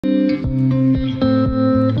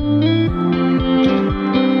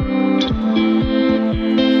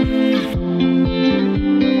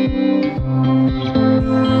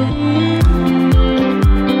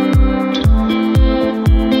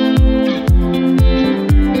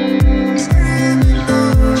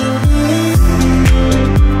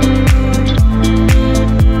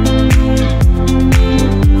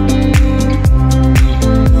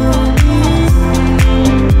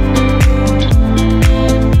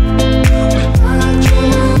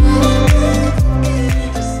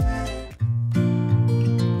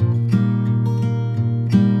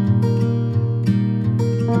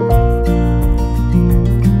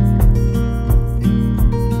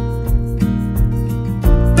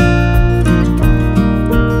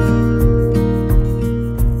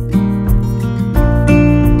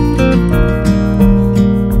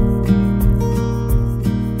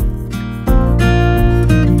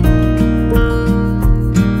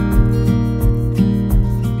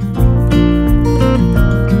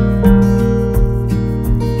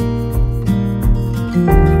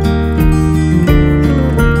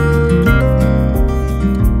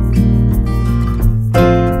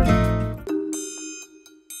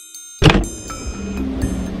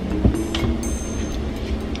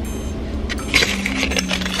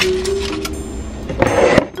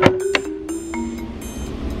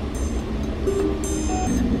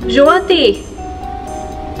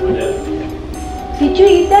Did you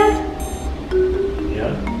eat that?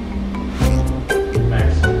 Yeah.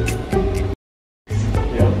 Max.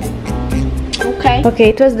 Yeah. Okay,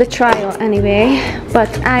 it was the trial anyway, but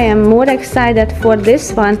I am more excited for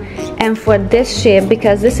this one and for this shape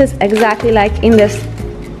because this is exactly like in this.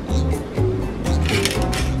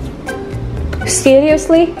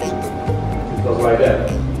 Seriously? It goes like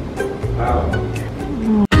that. Wow.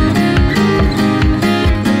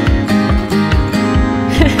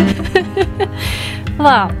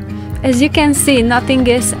 Wow, as you can see, nothing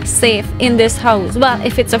is safe in this house. Well,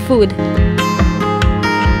 if it's a food.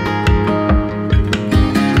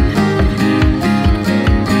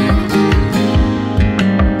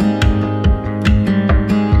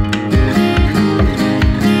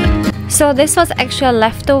 So this was actually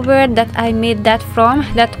leftover that I made that from.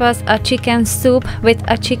 That was a chicken soup with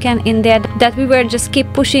a chicken in there that we were just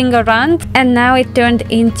keep pushing around, and now it turned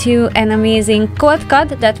into an amazing cold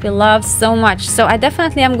cut that we love so much. So I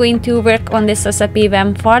definitely am going to work on this recipe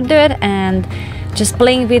even further and just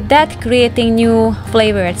playing with that, creating new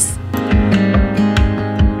flavors.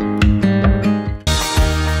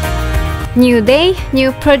 New day,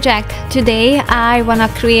 new project. Today I wanna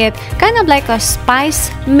create kind of like a spice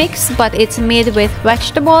mix, but it's made with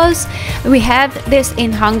vegetables. We have this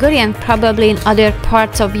in Hungary and probably in other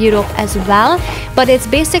parts of Europe as well, but it's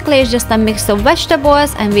basically just a mix of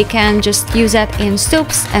vegetables and we can just use it in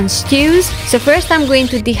soups and stews. So first I'm going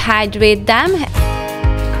to dehydrate them.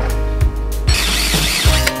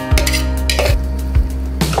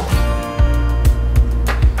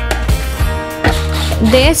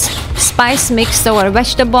 This spice mix or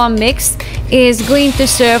vegetable mix is going to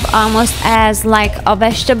serve almost as like a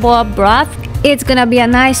vegetable broth. It's gonna be a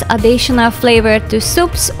nice additional flavor to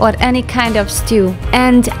soups or any kind of stew,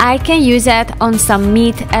 and I can use it on some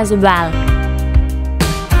meat as well.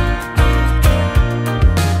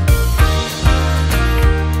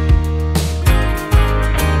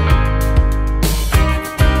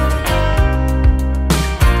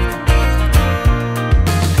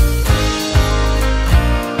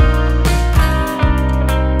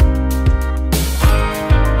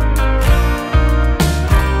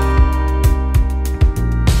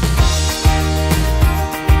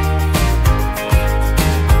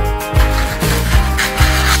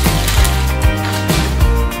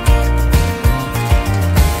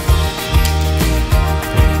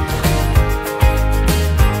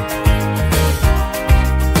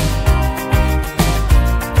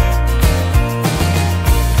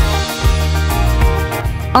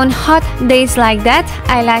 On hot days like that,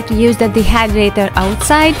 I like to use the dehydrator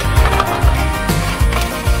outside.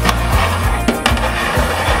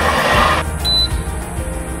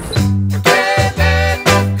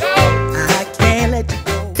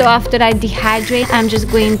 So after I dehydrate, I'm just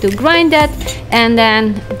going to grind it, and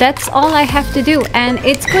then that's all I have to do. And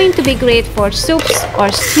it's going to be great for soups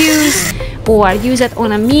or stews, or use it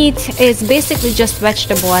on a meat. It's basically just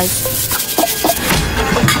vegetables.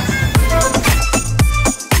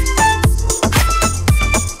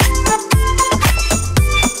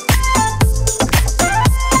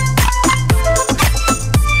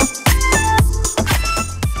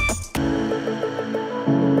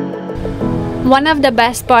 One of the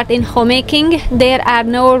best part in homemaking, there are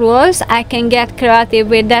no rules. I can get creative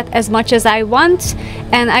with that as much as I want,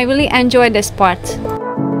 and I really enjoy this part.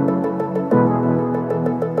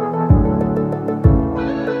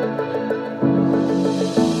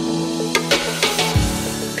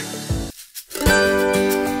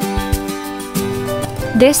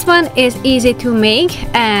 This one is easy to make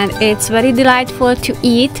and it's very delightful to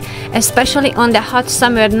eat, especially on the hot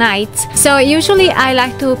summer nights. So usually I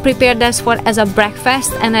like to prepare this for as a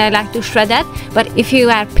breakfast and I like to shred it, but if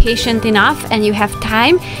you are patient enough and you have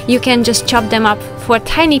time, you can just chop them up for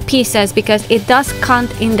tiny pieces because it does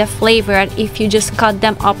count in the flavor if you just cut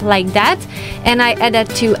them up like that. And I added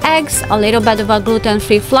 2 eggs, a little bit of a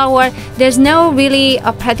gluten-free flour. There's no really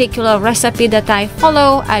a particular recipe that I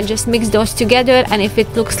follow. I just mix those together, and if it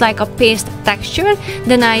looks like a paste texture,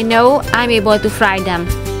 then I know I'm able to fry them.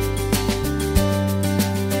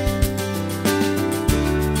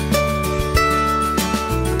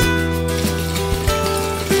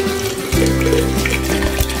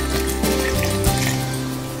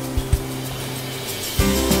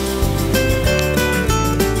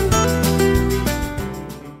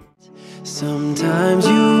 Sometimes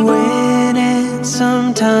you win and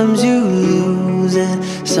sometimes you lose, and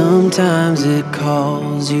sometimes it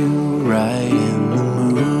calls you right in the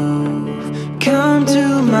move. Come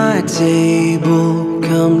to my table,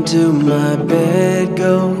 come to my bed,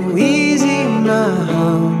 go easy my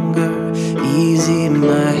hunger, easy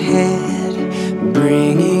my head,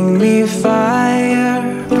 bringing me fire,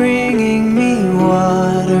 bringing me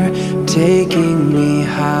water, taking me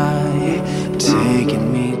high,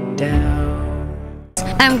 taking me down.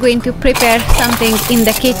 I'm going to prepare something in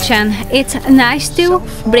the kitchen. It's nice to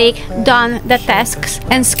break down the tasks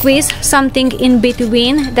and squeeze something in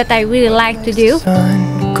between that I really like to do.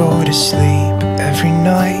 Sun, go to sleep every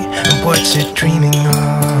night, and what's it dreaming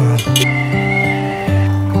of?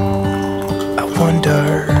 I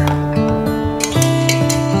wonder.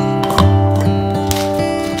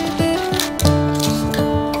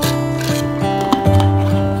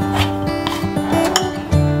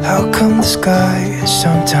 How come the sky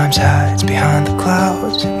sometimes hides behind the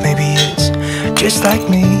clouds? Maybe it's just like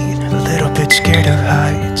me, a little bit scared of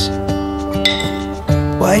heights.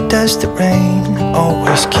 Why does the rain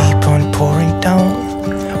always keep on pouring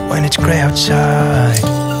down when it's gray outside?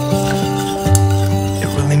 It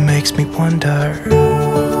really makes me wonder.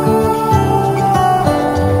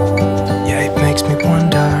 Yeah, it makes me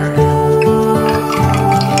wonder.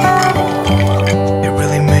 It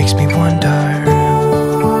really makes me wonder.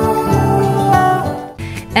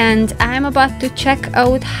 And I'm about to check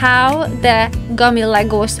out how the Gummy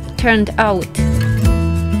Legos turned out.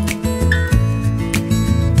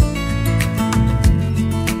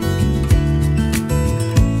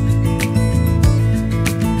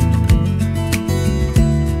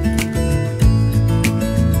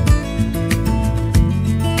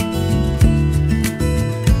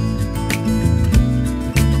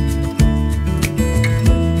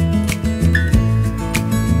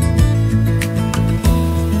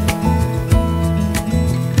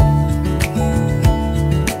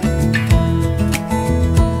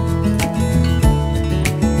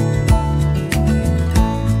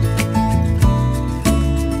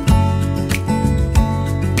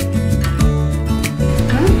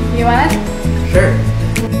 You want it? Sure.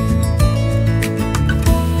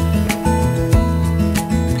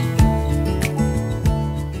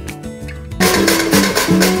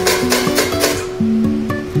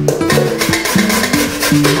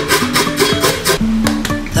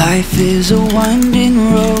 Life is a winding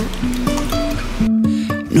road,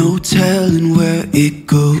 no telling where it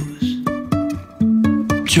goes.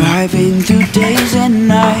 Driving through days and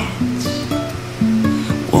nights,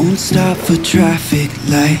 won't stop for traffic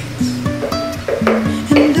lights.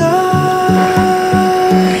 And I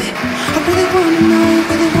really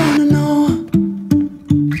wanna know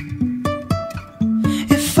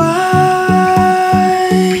if I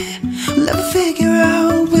will ever figure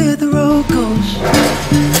out where the road goes.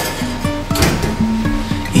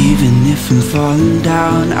 Even if I'm falling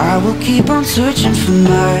down, I will keep on searching for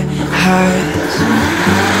my highs.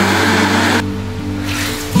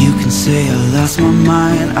 You can say I lost my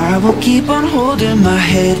mind, I will keep on holding my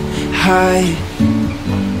head high,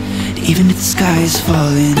 even if the sky is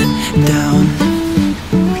falling down.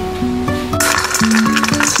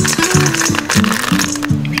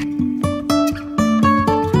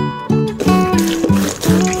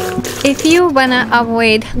 If you wanna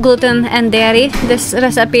avoid gluten and dairy, this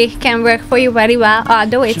recipe can work for you very well,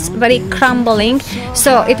 although it's very crumbling,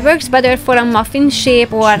 so it works better for a muffin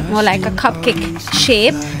shape or more like a cupcake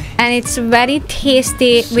shape. And it's very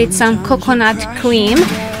tasty with some coconut cream,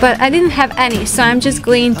 but I didn't have any, so I'm just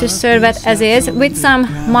going to serve it as is with some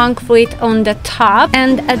monk fruit on the top.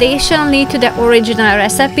 And additionally to the original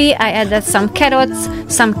recipe, I added some carrots,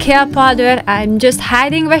 some kale powder. I'm just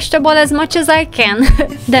hiding vegetable as much as I can.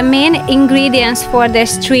 The main ingredients for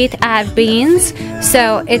this treat are beans,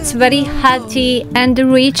 so it's very healthy and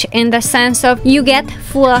rich in the sense of you get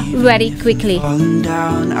full very quickly. Falling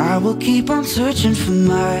down, I will keep on searching for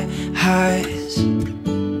my highs.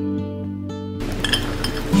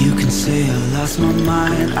 You can say I lost my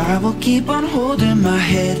mind, I will keep on holding my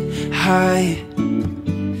head high,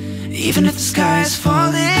 even if the sky is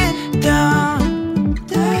falling down.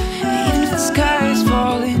 Even if the sky is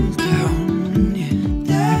falling down,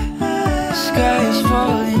 yeah. The sky is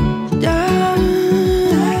falling down.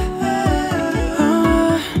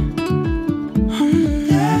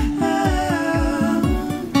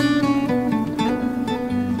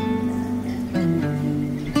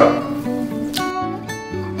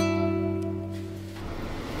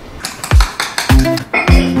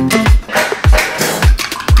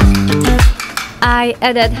 I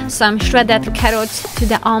added some shredded carrots to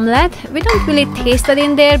the omelet. We don't really taste it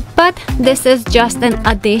in there, but this is just an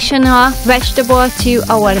additional vegetable to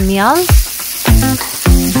our meal.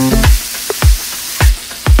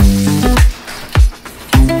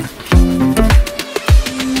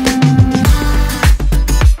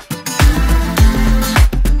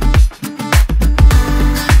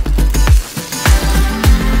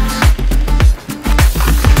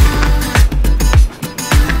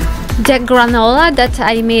 The granola that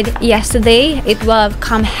I made yesterday, it will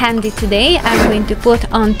come handy today. I'm going to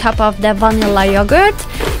put on top of the vanilla yogurt,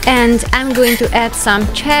 and I'm going to add some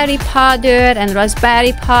cherry powder and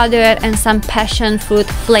raspberry powder and some passion fruit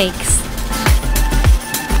flakes.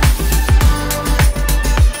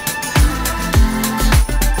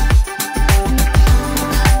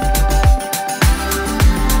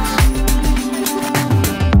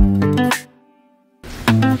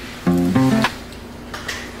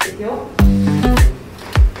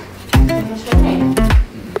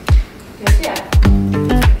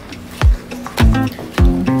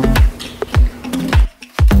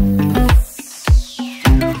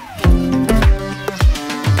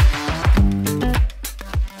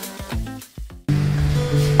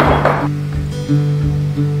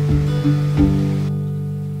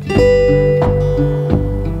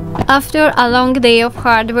 After a long day of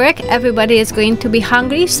hard work, everybody is going to be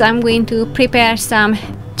hungry, so I'm going to prepare some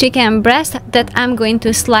chicken breast that I'm going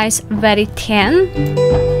to slice very thin.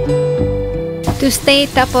 To stay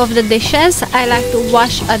top of the dishes, I like to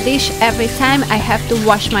wash a dish every time I have to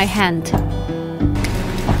wash my hand.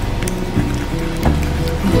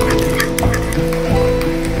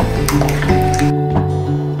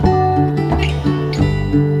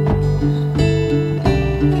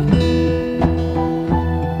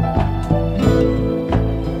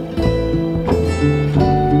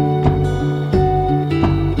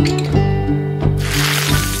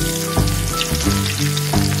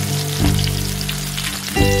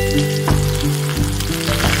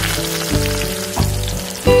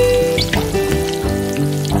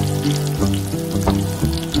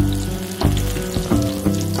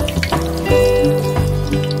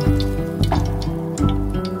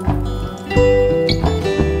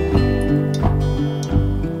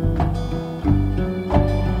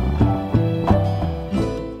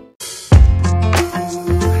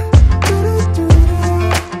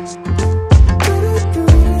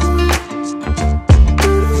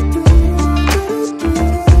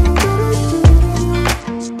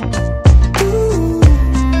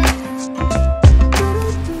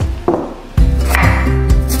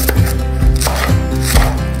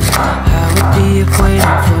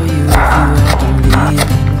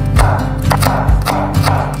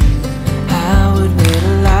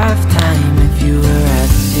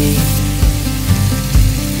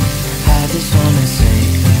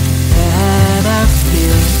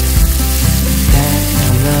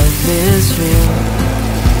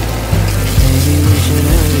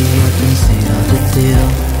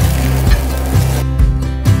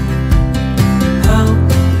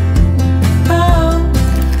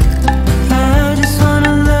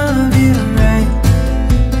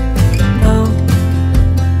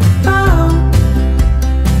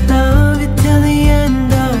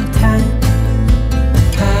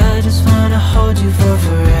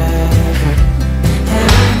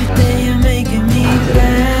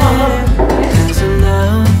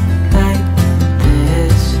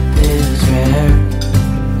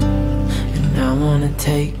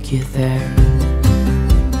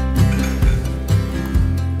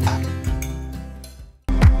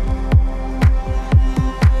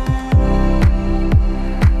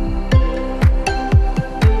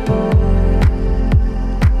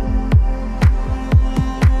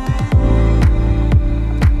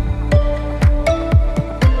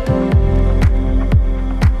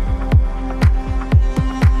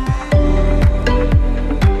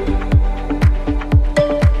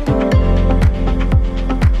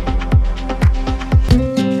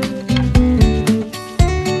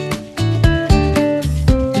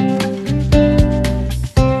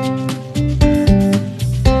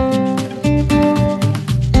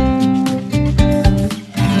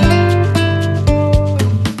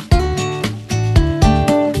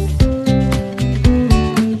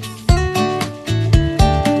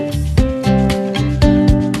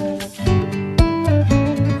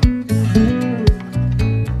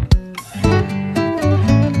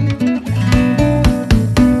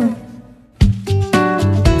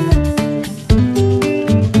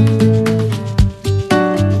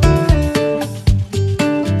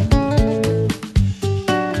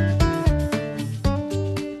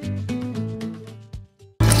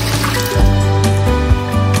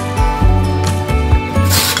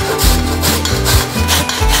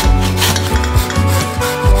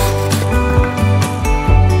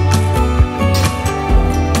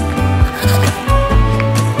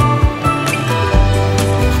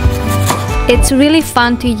 It's really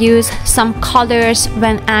fun to use some colors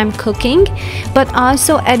when I'm cooking, but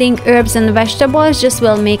also adding herbs and vegetables just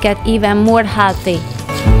will make it even more healthy.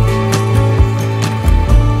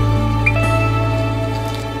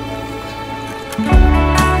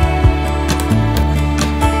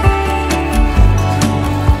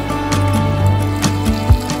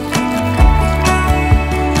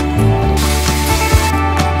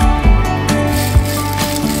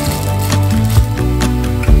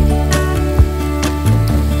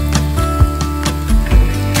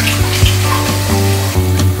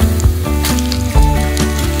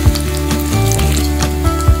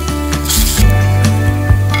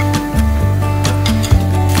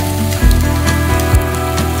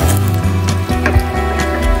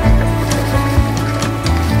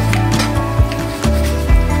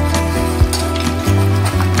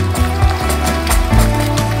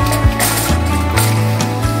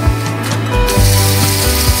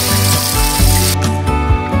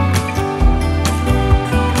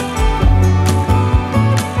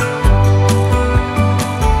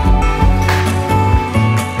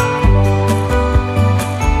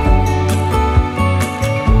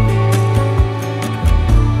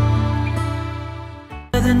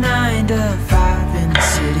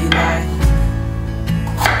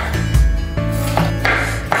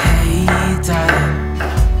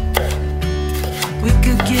 we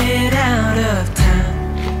could get out of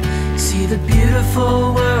town, see the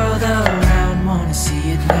beautiful world around, wanna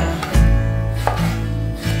see it now.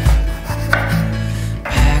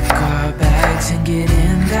 Pack our bags and get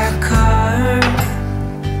in that car,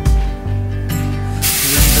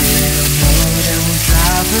 left a little note and we'll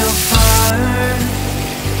drive real far.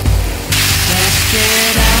 Let's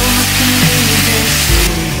get out, we can leave this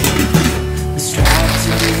city, let's drive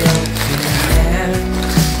to the open air.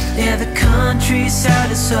 Yeah, the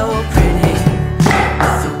countryside is so pretty,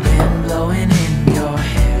 with the wind blowing in your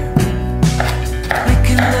hair. We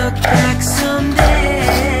can look back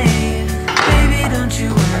someday, baby, don't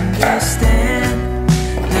you understand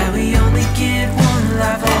that we only get one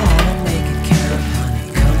life? I wanna make it count, honey,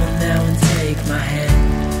 come on now and take my hand.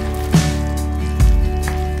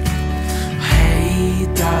 Hey,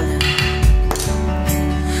 darling,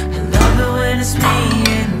 I love it when it's me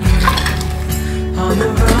and you on the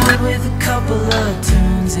road with a couple of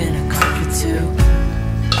tunes in a car or two.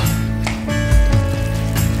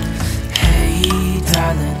 Hey,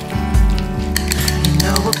 darling, you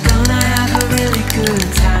know we're gonna have a really good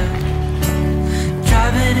time,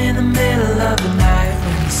 driving in the middle of the night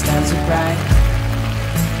when the stars are bright.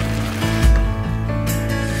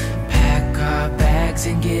 Pack our bags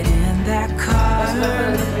and get in that car, leave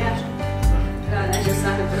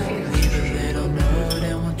a little note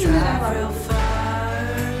and we'll drive real far.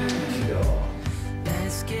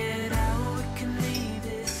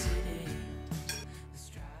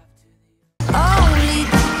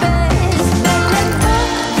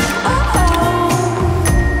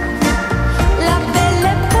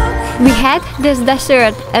 We had this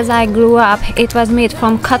dessert as I grew up. It was made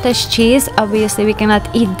from cottage cheese. Obviously we cannot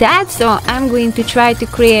eat that, so I'm going to try to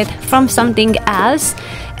create from something else,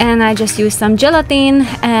 and I just used some gelatin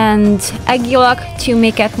and egg yolk to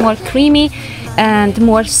make it more creamy and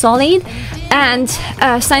more solid. And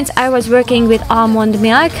since I was working with almond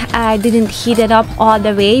milk, I didn't heat it up all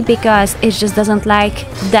the way because it just doesn't like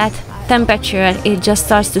that temperature. It just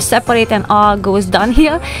starts to separate and all goes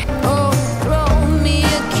downhill.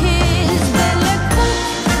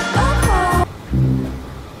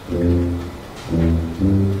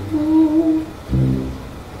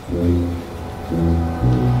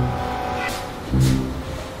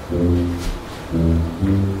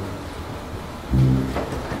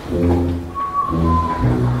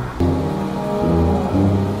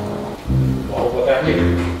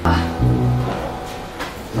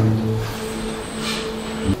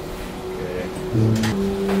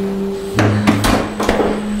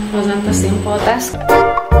 Wasn't a simple task.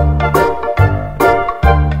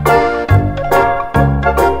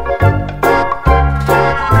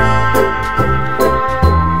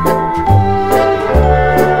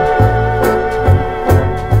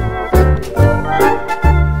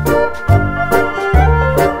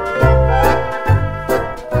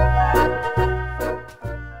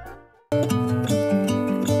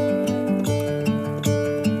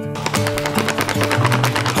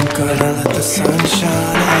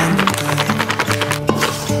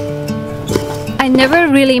 I never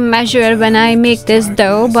really measure when I make this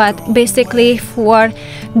dough, but basically for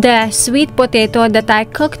the sweet potato that I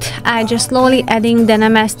cooked, I just slowly adding the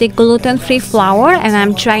namaste gluten-free flour, and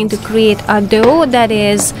I'm trying to create a dough that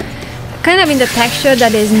is kind of in the texture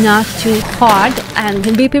that is not too hard.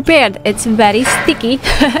 And be prepared, it's very sticky.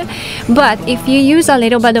 But if you use a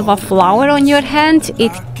little bit of a flour on your hand,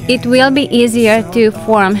 it will be easier to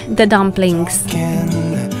form the dumplings.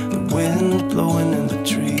 The wind blowing in the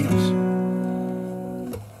trees.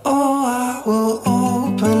 Oh, I will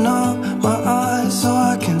open up my eyes so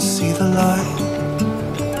I can see the light.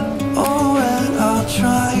 Oh, and I'll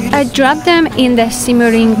try. I drop them in the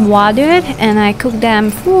simmering water and I cook them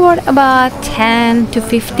for about 10 to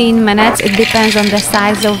 15 minutes. It depends on the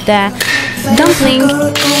size of the dumpling.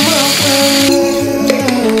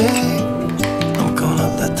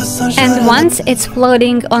 And once it's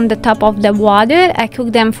floating on the top of the water, I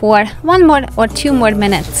cook them for 1 more or 2 more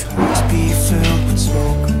minutes.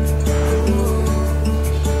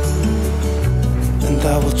 And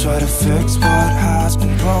I will try to fix what has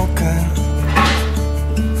been broken.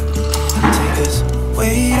 Take this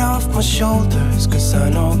weight off my shoulders, 'cause I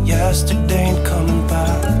know yesterday ain't coming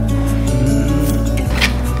back.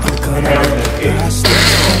 I'm gonna past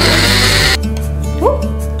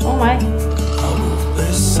Oh my.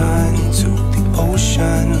 listen to the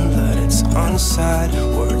ocean, let its unsaid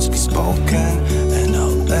words be spoken, and I'll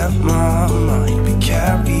let my mind be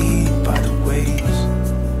carried by the waves.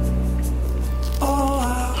 Oh,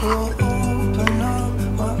 I will open up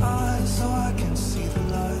my eyes so I can see the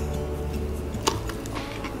light.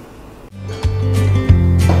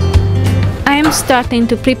 I am starting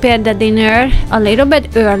to prepare the dinner a little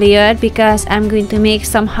bit earlier because I'm going to make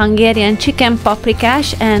some Hungarian chicken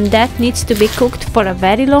paprikash, and that needs to be cooked for a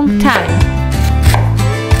very long time.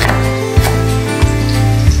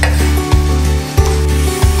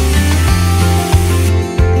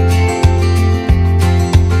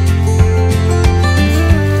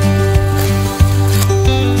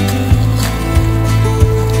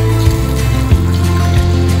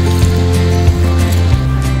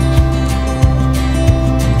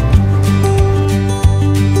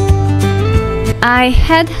 I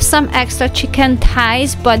had some extra chicken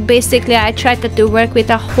thighs, but basically I tried to work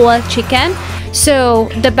with a whole chicken. So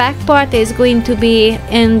the back part is going to be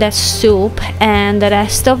in the soup and the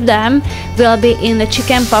rest of them will be in the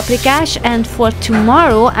chicken paprikash, and for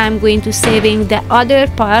tomorrow I'm going to saving the other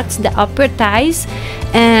parts, the upper thighs,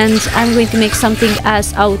 and I'm going to make something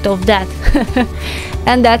else out of that.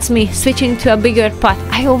 And that's me switching to a bigger pot.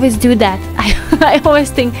 I always do that. I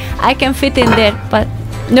always think I can fit in there, but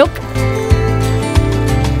nope.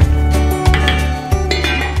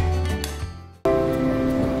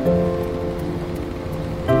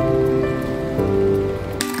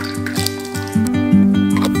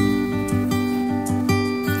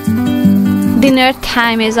 Dinner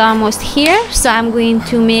time is almost here, so I'm going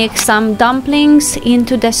to make some dumplings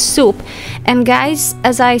into the soup. And guys,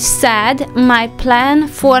 as I said, my plan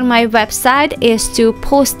for my website is to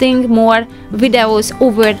posting more videos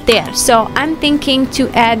over there. So I'm thinking to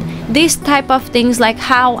add this type of things, like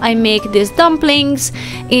how I make these dumplings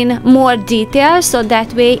in more detail, so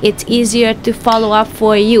that way it's easier to follow up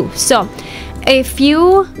for you. So if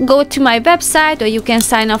you go to my website, or you can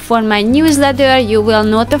sign up for my newsletter, you will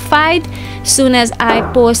notified soon as I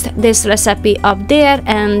post this recipe up there,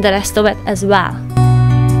 and the rest of it as well.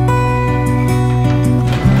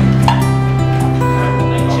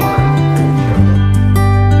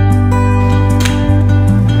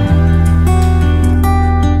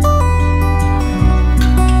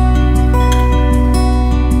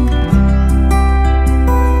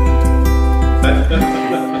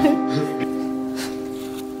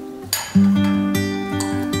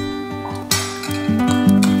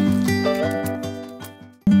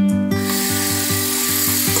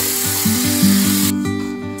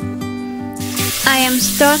 I am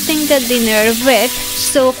starting the dinner with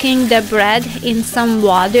soaking the bread in some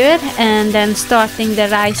water and then starting the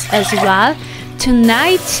rice as well.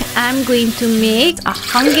 Tonight I'm going to make a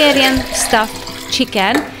Hungarian stuffed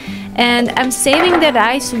chicken, and I'm saving the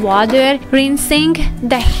rice water. Rinsing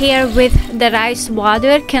the hair with the rice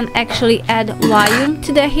water can actually add volume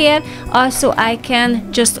to the hair. Also, I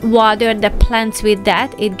can just water the plants with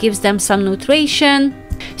that. It gives them some nutrition.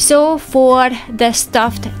 So for the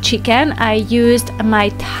stuffed chicken, I used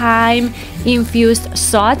my thyme infused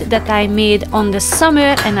salt that I made on the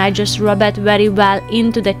summer, and I just rub it very well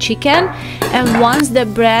into the chicken. And once the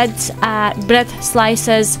bread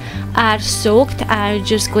slices are soaked, I'm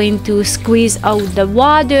just going to squeeze out the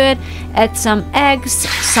water, add some eggs,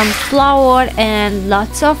 some flour, and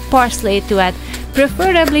lots of parsley to it,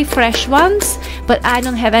 preferably fresh ones, but I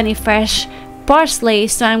don't have any fresh parsley,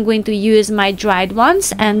 so I'm going to use my dried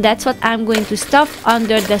ones, and that's what I'm going to stuff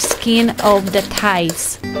under the skin of the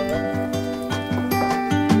thighs.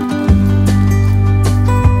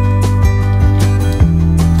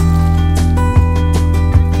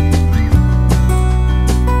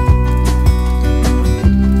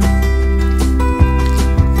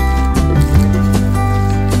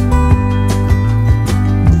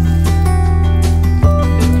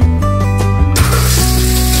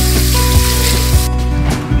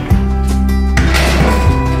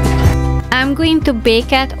 I'm going to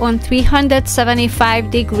bake it on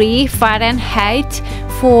 375 Fahrenheit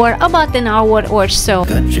for about an hour or so.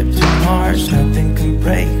 Got trips to Mars, nothing can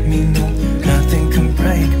break me, no, nothing can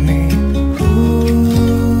break me.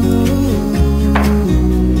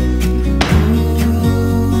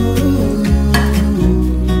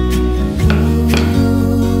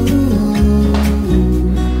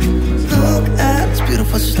 Look at these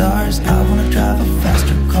beautiful stars, I wanna drive a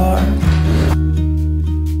faster car.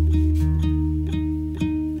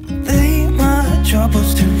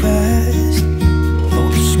 Troubles to rest, blow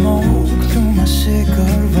the smoke through my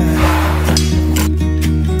cigarette.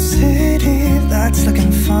 City lights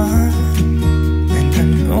looking fine, and I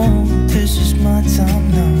know this is my time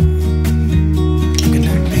now. I'm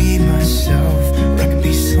gonna be myself, or I could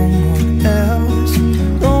be someone else.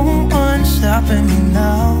 No one's stopping me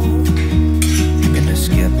now. I'm gonna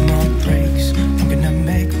skip my breaks, I'm gonna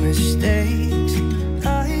make mistakes.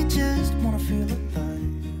 I just wanna feel alive.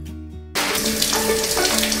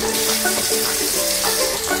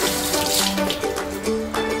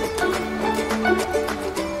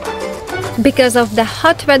 because of the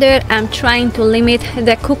hot weather, I'm trying to limit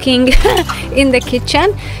the cooking in the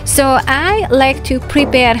kitchen. So I like to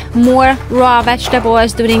prepare more raw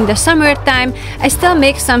vegetables during the summertime. I still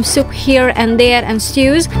make some soup here and there and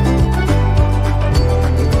stews.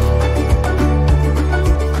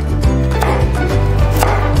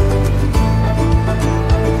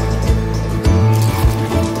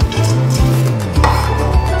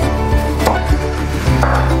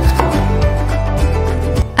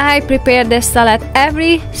 I prepare this salad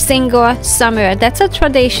every single summer. That's a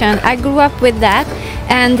tradition. I grew up with that,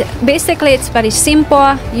 and basically it's very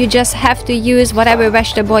simple. You just have to use whatever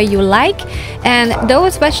vegetable you like, and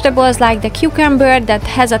those vegetables like the cucumber that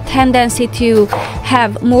has a tendency to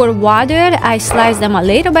have more water, I slice them a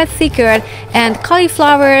little bit thicker, and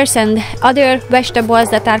cauliflowers and other vegetables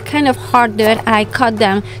that are kind of harder, I cut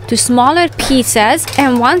them to smaller pieces.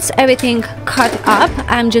 And once everything cut up,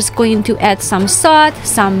 I'm just going to add some salt,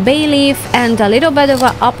 some bay leaf, and a little bit of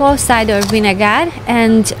apple cider vinegar,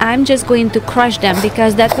 and I'm just going to crush them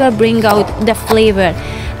because that will bring out the flavor.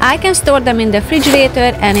 I can store them in the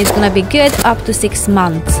refrigerator and it's gonna be good up to 6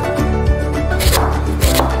 months.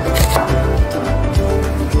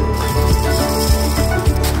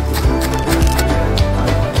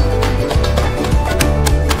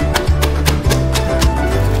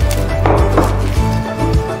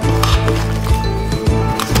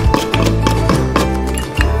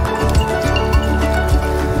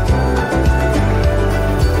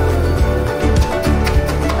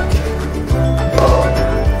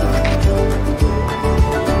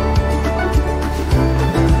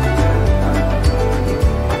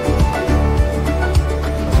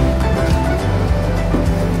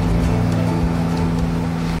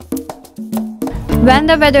 When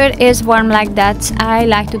the weather is warm like that, I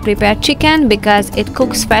like to prepare chicken because it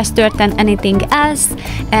cooks faster than anything else,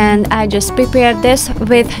 and I just prepare this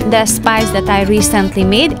with the spice that I recently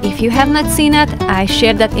made. If you have not seen it, I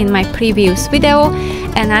shared that in my previous video,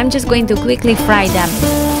 and I'm just going to quickly fry them.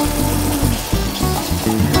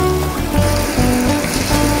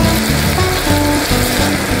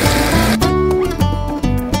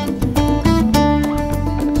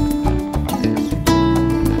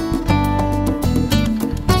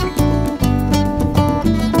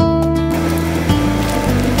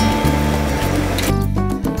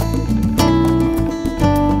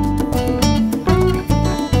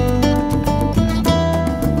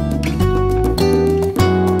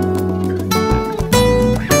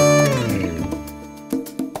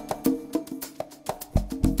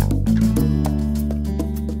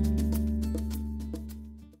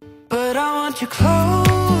 But I want you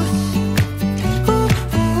close, ooh,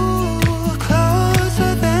 ooh,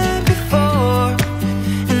 closer than before,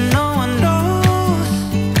 and no one knows,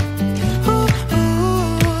 ooh, ooh,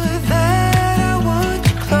 that I want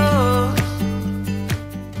you close.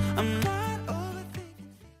 I'm not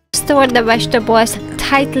overthinking. Store the vegetables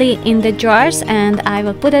tightly in the jars, and I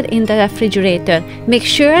will put it in the refrigerator. Make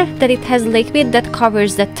sure that it has liquid that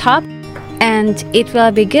covers the top, and it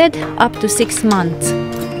will be good up to 6 months.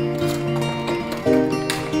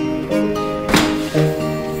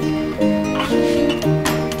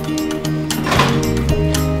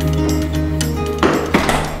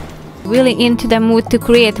 Really into the mood to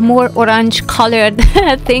create more orange colored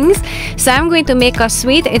things, so I'm going to make a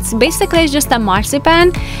sweet. It's basically just a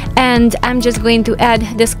marzipan, and I'm just going to add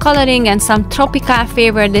this coloring and some tropical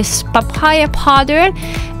flavor, this papaya powder,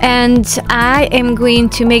 and I am going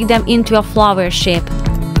to make them into a flower shape.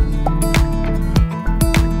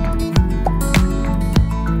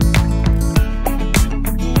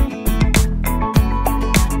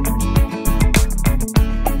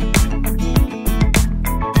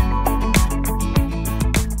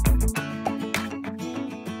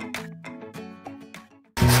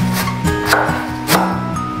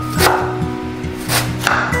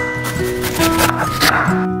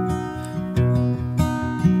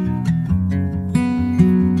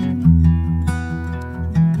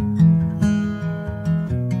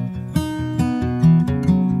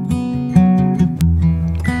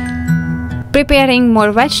 Preparing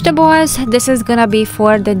more vegetables. This is gonna be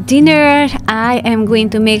for the dinner. I am going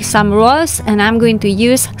to make some rolls, and I'm going to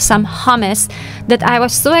use some hummus that I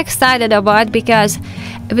was so excited about because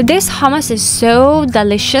this hummus is so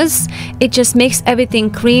delicious. It just makes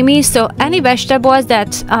everything creamy, so any vegetables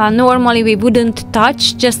that normally we wouldn't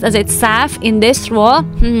touch, just as it's safe in this roll,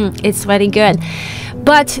 it's very good.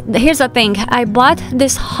 But here's the thing, I bought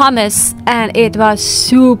this hummus and it was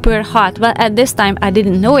super hot. Well, at this time I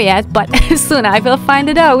didn't know yet, but soon I will find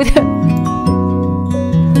it out.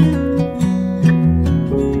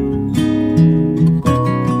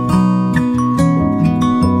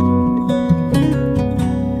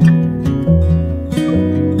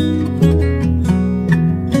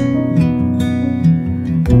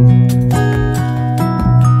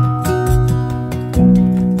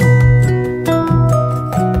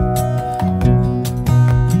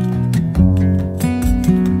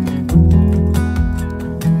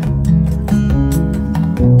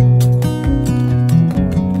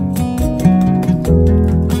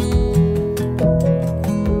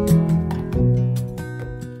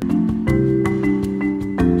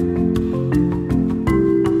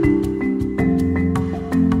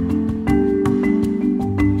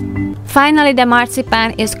 Finally, the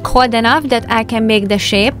marzipan is cold enough that I can make the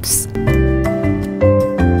shapes.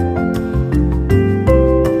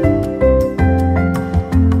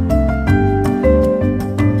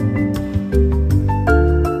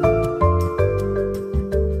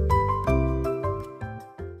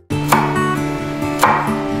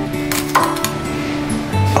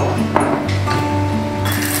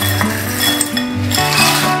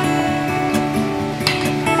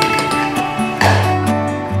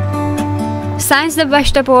 Since the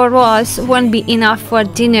vegetable rolls won't be enough for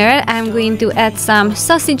dinner, I'm going to add some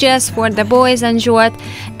sausages for the boys and George,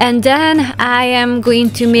 and then I am going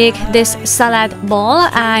to make this salad bowl.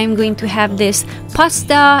 I'm going to have this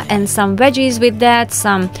pasta and some veggies with that,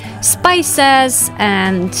 some spices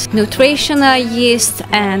and nutritional yeast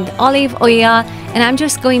and olive oil, and I'm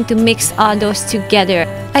just going to mix all those together.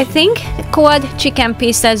 I think cold chicken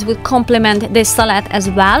pieces would complement this salad as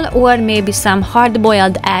well, or maybe some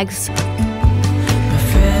hard-boiled eggs.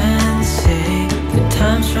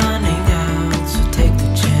 Time's running out, so take the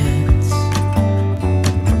chance.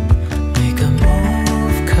 Make a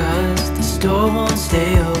move, 'cause the store won't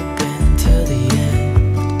stay open till the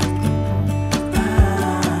end.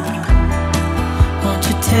 Won't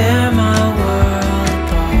you tear my world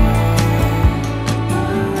apart?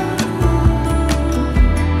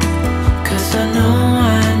 'Cause I know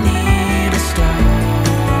I need a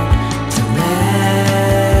start to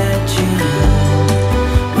let you know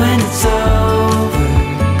when it's over.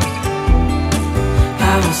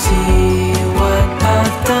 See what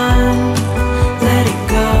I've done, let it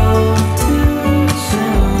go too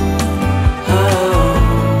soon. Oh,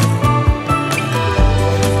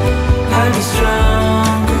 I'll be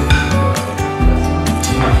stronger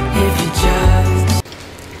if you just.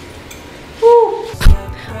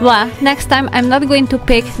 Well, next time I'm not going to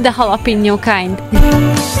pick the jalapeno kind.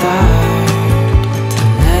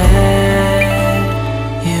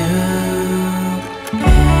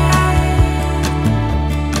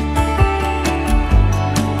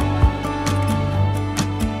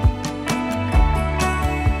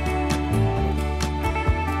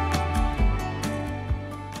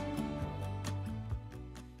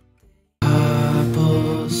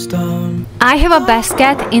 I have a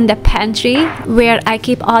basket in the pantry where I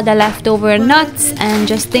keep all the leftover nuts and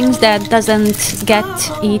just things that doesn't get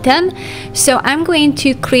eaten. So I'm going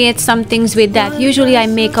to create some things with that. Usually I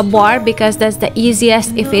make a bar because that's the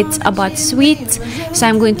easiest if it's about sweets. So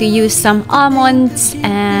I'm going to use some almonds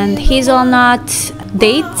and hazelnut,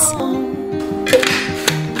 dates.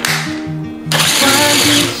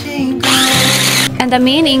 And the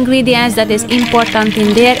main ingredients that is important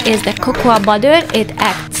in there is the cocoa butter. It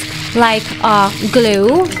acts like a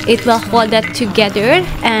glue. It will hold that together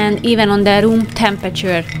and even on the room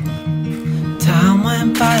temperature. Time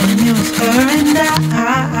went by and it was her and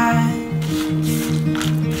I.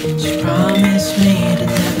 She promised me to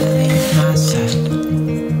never leave my side,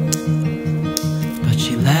 but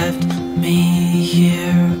she left me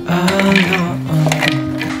here alone.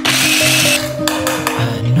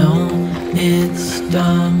 I know it's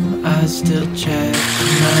dumb, I still check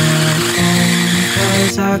my phone,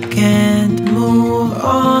 'cause I can't move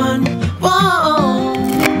on. Whoa.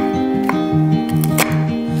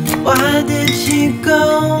 Why did she go?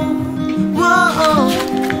 Whoa.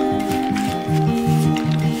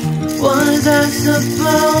 Was I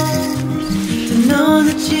supposed to know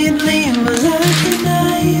that she'd leave? Was I too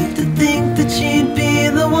naive to think that she'd be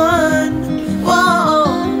the one?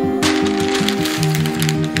 Whoa.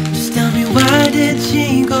 Just tell me, why did she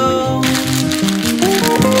go?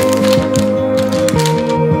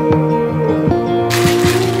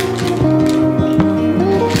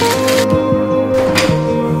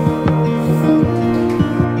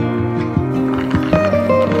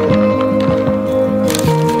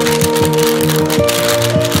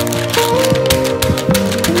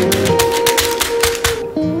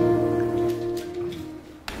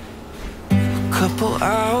 Couple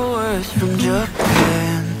hours from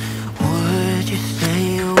Japan, would you stay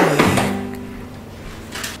awake?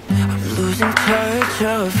 I'm losing touch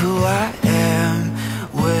of who I am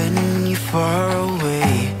when you're far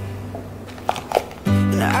away,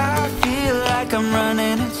 and I feel like I'm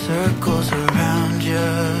running in circles around you.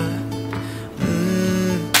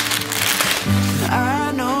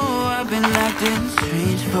 I know I've been acting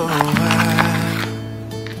strange for a while,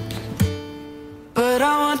 but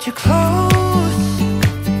I want you close.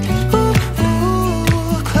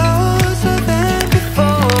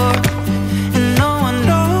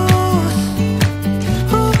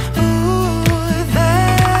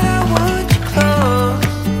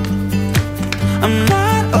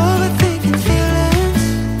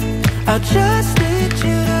 I just need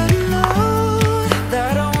you to know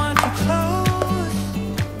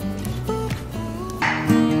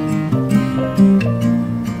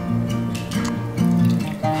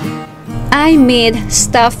I made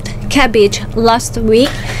stuffed cabbage last week,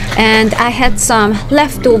 and I had some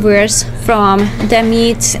leftovers from the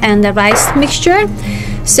meat and the rice mixture,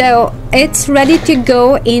 so it's ready to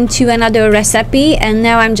go into another recipe. And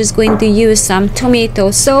now I'm just going to use some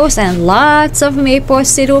tomato sauce and lots of maple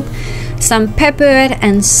syrup, some pepper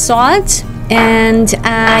and salt. And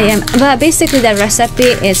well, basically the recipe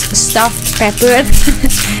is stuffed pepper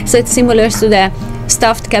so it's similar to the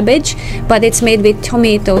stuffed cabbage, but it's made with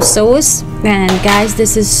tomato sauce. And guys,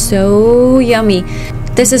 this is so yummy.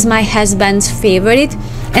 This is my husband's favorite,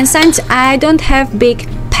 and since I don't have big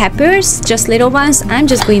peppers, just little ones, I'm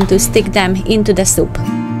just going to stick them into the soup.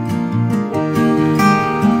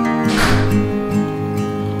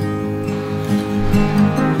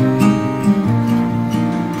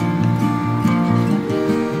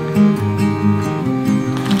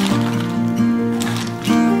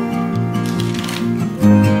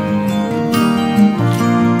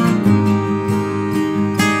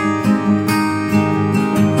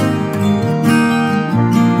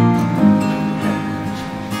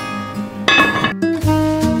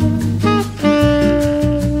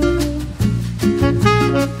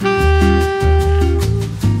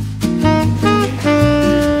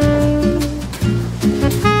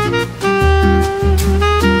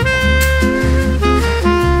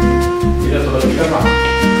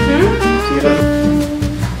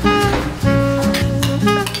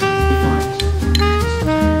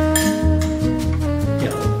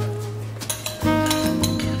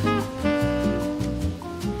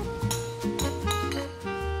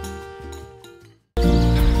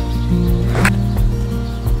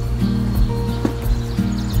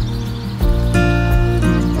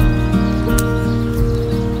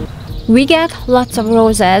 We get lots of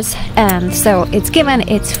roses, and so it's given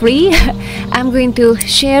it's free. I'm going to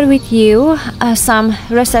share with you some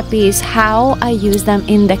recipes how I use them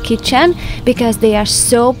in the kitchen, because they are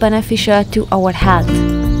so beneficial to our health.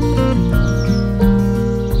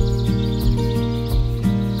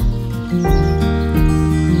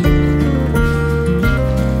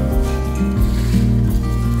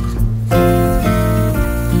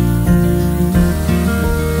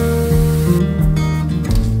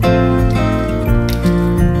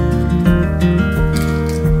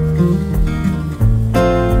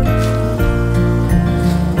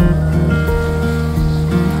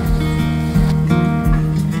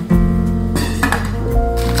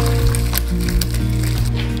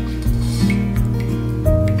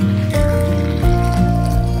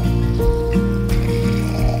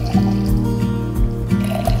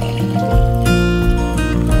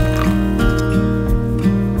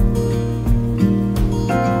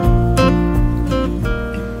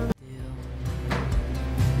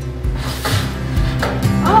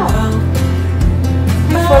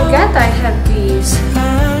 Forget I have these.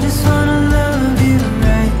 I just wanna love you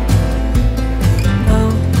right.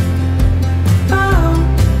 Oh, oh,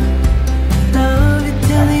 love you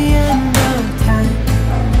till the end of time.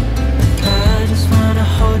 I just wanna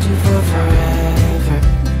hold you for forever.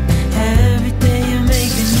 Every day you're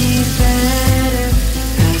making me better.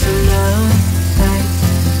 'Cause a love like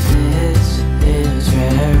this is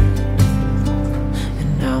rare,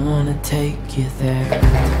 and I wanna take you there.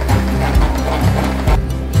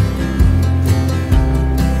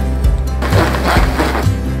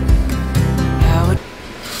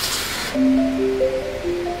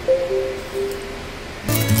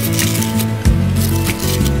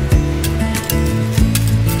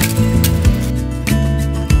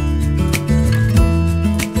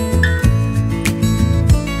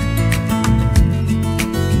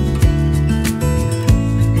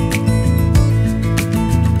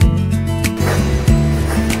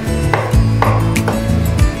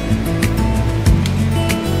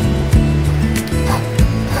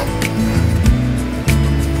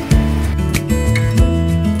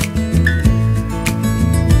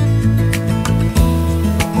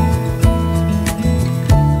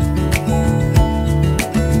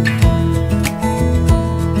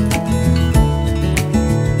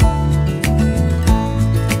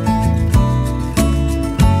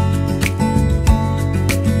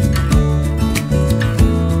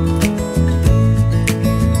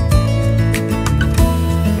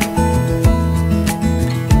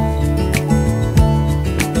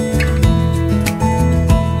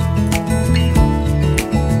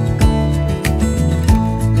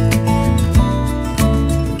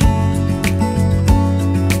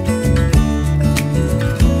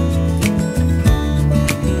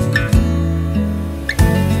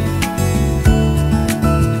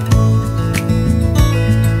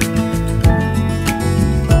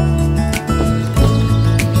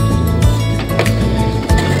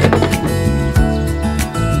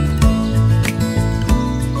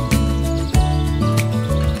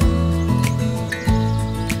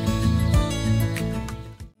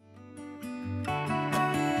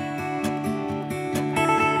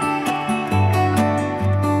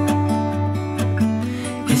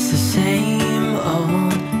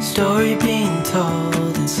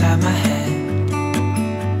 told inside my head.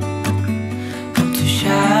 I'm too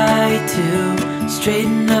shy to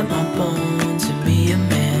straighten up my bones and be a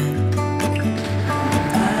man.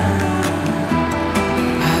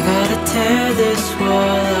 I gotta tear this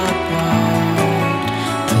wall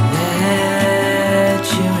apart to let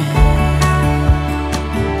you in.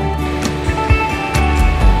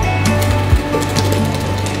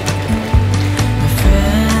 My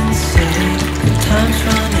friends say the time's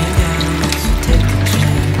running out, so take a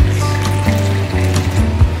chance.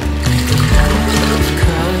 Make a move,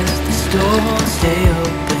 'cause this door won't stay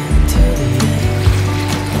open till the end.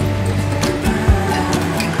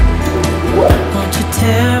 Won't you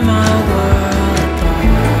tear my world apart?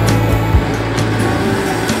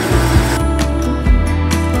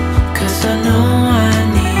 'Cause I know I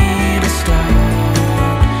need a start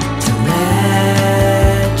to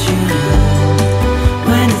let you in.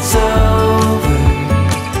 When it's over,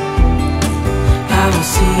 I will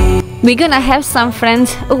see. We're gonna have some friends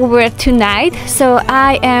over tonight, so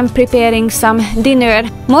I am preparing some dinner,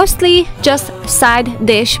 mostly just side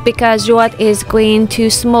dish, because Joat is going to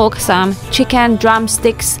smoke some chicken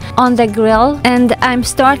drumsticks on the grill, and I'm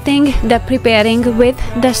starting the preparing with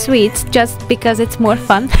the sweets just because it's more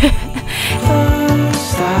fun.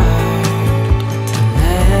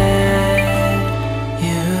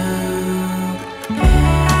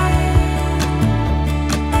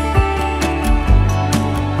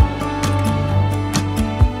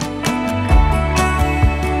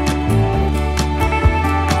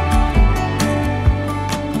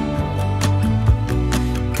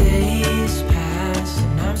 Days pass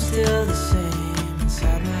and I'm still the same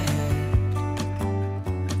inside my head,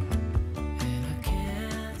 and I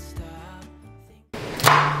can't stop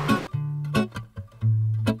thinking.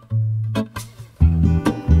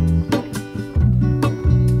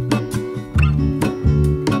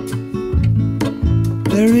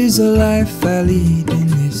 There is a life I lead in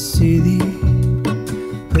this city,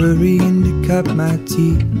 hurrying to cut my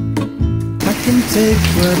teeth. I can take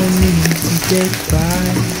what I need to get by,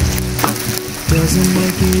 doesn't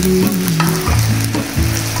make it easy.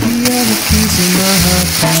 The other piece of my heart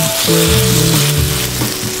can't show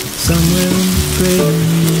somewhere in the cradle.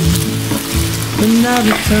 When I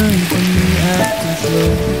return from the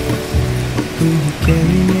afterglow, will you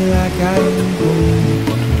carry me like I am home?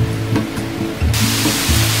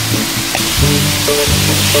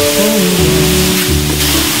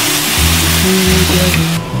 Together,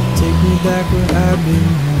 take me back where I've been.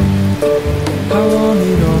 I want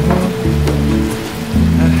it all.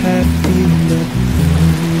 I had a feeling that the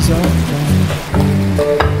feeling is all gone.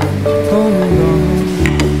 Hold on,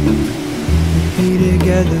 with me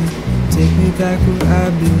together, take me back where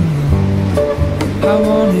I've been. I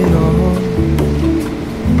want it all.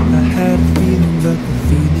 I had a feeling, but the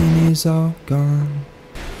feeling is all gone.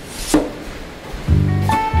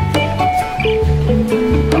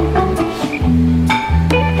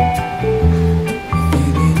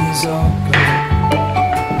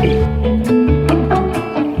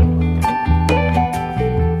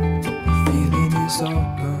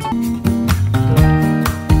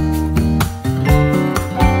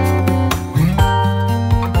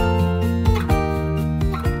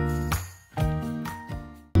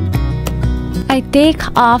 I take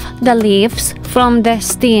off the leaves from the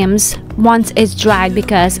stems once it's dried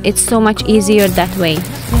because it's so much easier that way.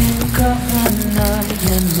 Think of one night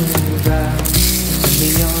and move out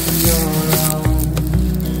beyond your own.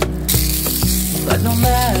 But no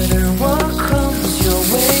matter what comes your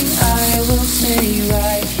way, I will stay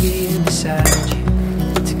right here beside you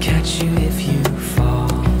to catch you if you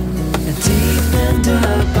fall. And deep and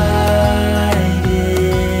abiding,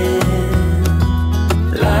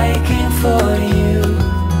 liking for you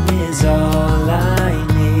is all I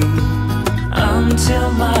need. Until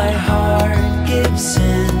my heart gives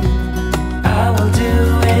in, I will do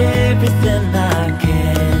everything I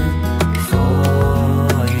can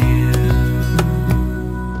for you.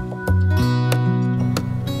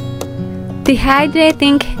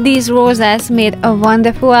 Dehydrating these roses made a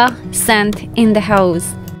wonderful scent in the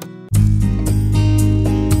house.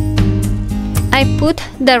 I put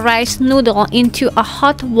the rice noodle into a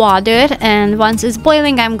hot water, and once it's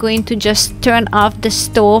boiling, I'm going to just turn off the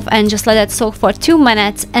stove and just let it soak for 2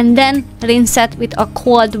 minutes, and then rinse it with a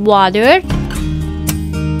cold water.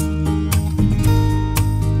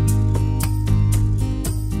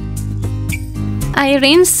 I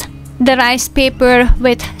rinse the rice paper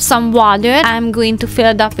with some water. I'm going to fill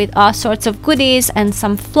it up with all sorts of goodies and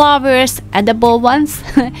some flowers, edible ones.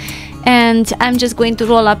 And I'm just going to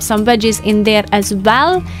roll up some veggies in there as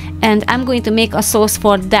well, and I'm going to make a sauce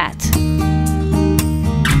for that.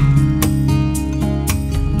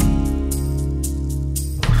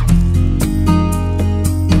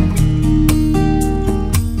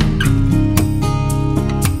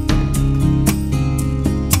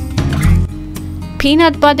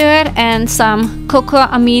 peanut butter and some cocoa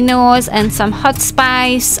aminos and some hot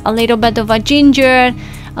spice, a little bit of a ginger,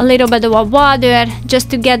 a little bit of a water,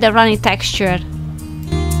 just to get the runny texture.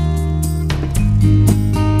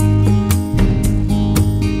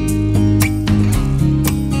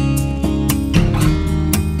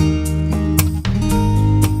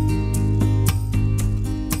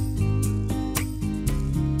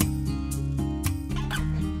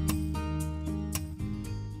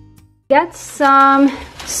 Got some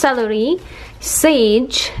celery,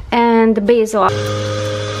 sage, and basil.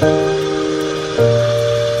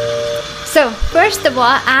 So first of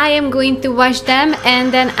all, I am going to wash them,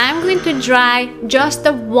 and then I'm going to dry just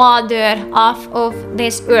the water off of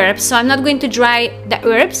these herbs. So I'm not going to dry the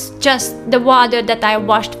herbs, just the water that I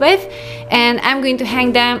washed with, and I'm going to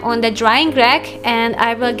hang them on the drying rack, and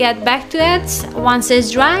I will get back to it once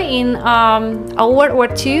it's dry in an hour or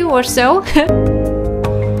two or so.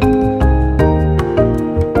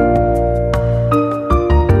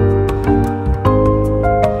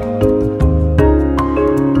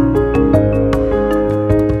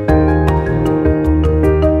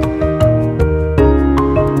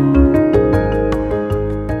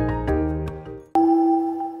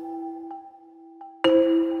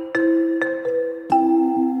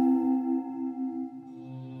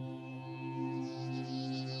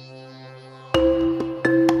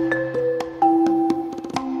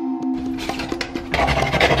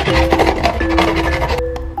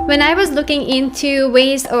 When I was looking into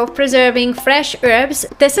ways of preserving fresh herbs,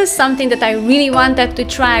 this is something that I really wanted to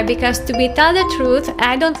try, because to be tell the truth,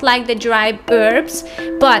 I don't like the dry herbs,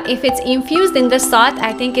 but if it's infused in the salt,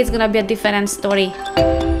 I think it's gonna be a different story.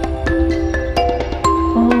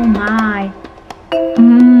 Oh my.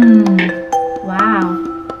 Wow.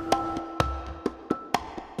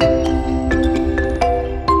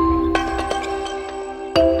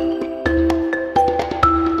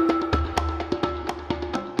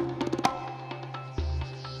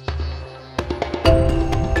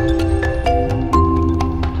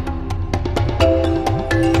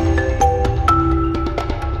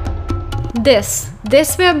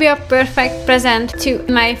 This will be a perfect present to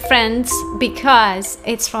my friends, because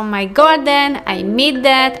it's from my garden. I made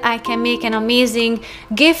that. I can make an amazing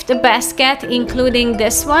gift basket, including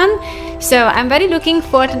this one. So I'm very looking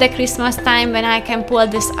forward to the Christmas time when I can pull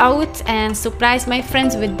this out and surprise my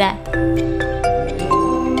friends with that.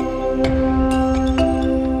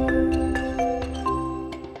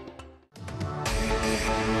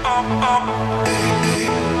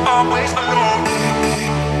 Always alone.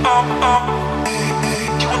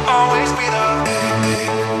 You will always be there.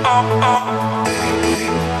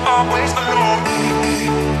 Always alone.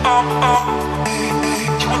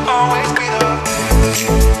 You will always be there.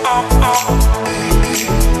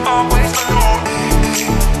 Always alone.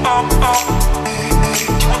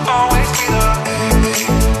 You will always be there.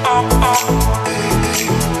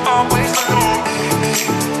 Always alone.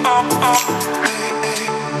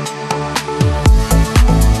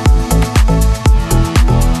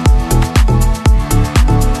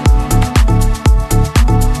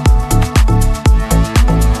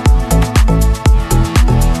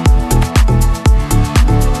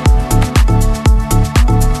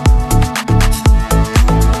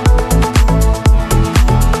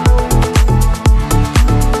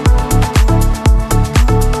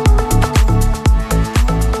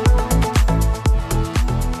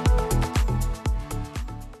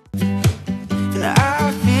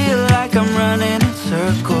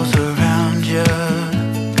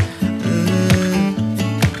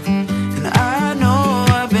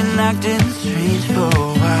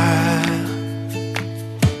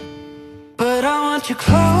 You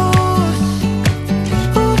close,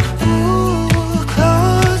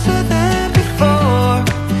 closer than before,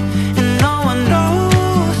 and no one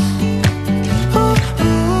knows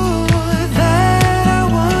that I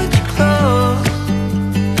want you close.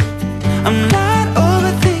 I'm not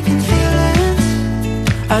overthinking feelings,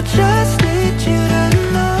 I just need you to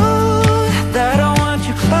know that I want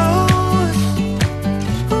you close,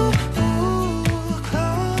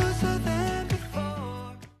 closer than before.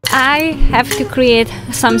 I have to create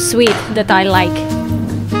some sweet that I like.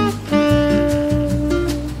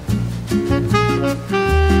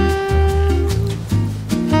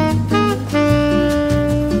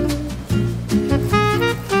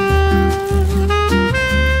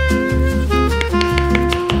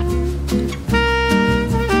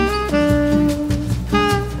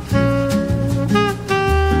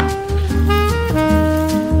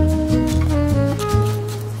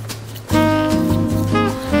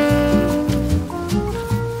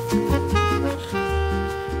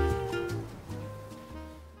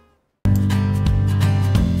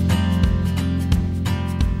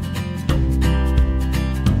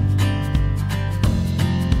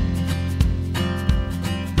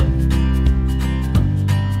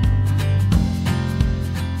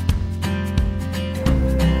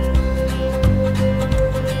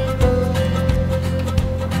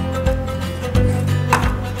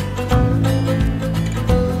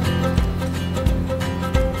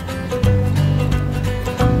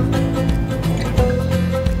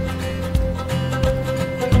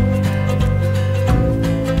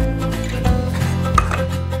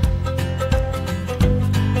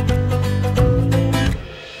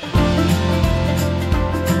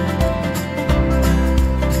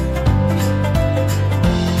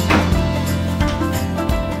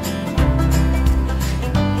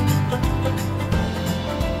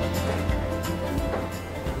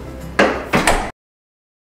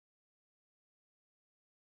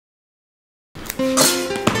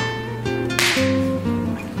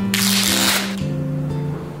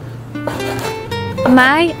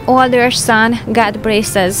 My older son got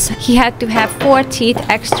braces. He had to have 4 teeth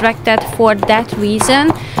extracted for that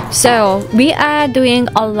reason. So we are doing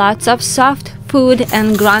a lot of soft food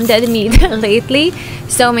and grounded meat lately.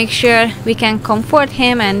 So make sure we can comfort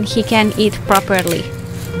him and he can eat properly.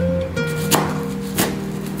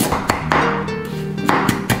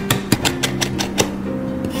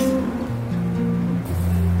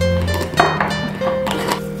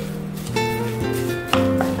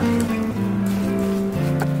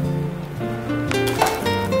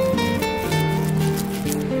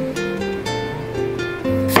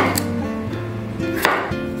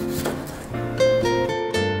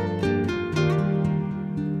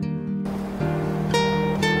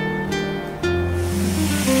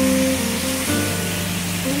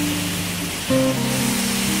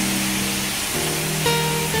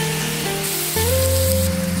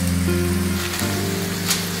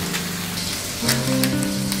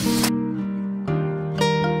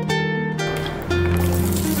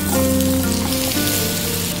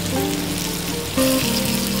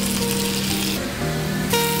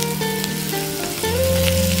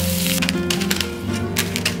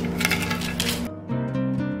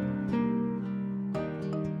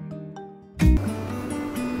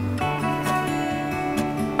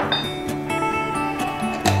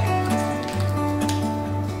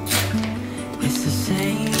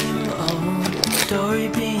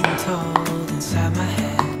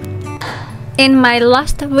 In my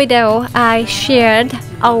last video, I shared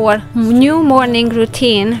our new morning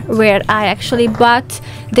routine where I actually bought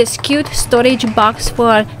this cute storage box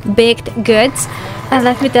for baked goods. And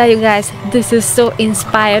let me tell you guys, this is so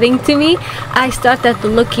inspiring to me. I started to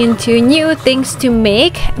look into new things to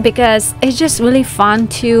make because it's just really fun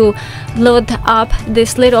to load up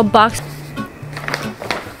this little box.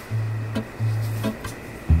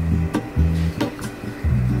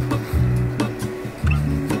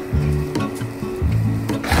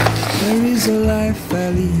 There is a life I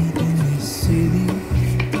lead in this city,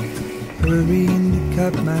 hurrying to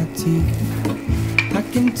cut my teeth. I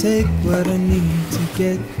can take what I need to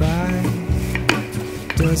get by,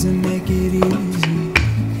 doesn't make it easy.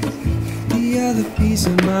 The other piece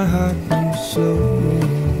of my heart moves slow,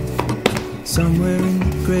 somewhere in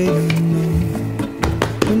the great unknown.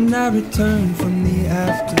 When I return from the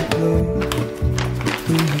afterglow,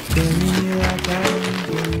 will you carry me like I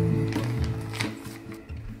do?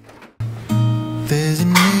 There's a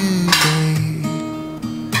new day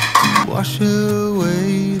to wash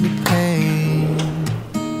away the pain.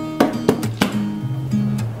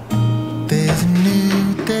 There's a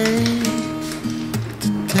new day to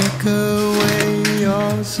take away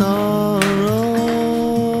your sorrow.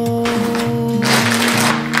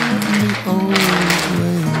 And the old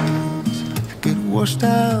ways get washed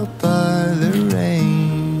out by the rain.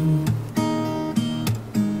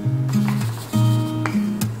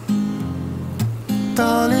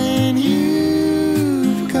 Darling,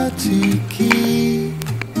 you've got to keep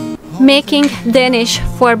Making Danish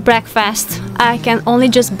for breakfast. I can only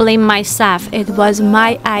just blame myself. It was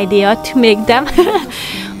my idea to make them.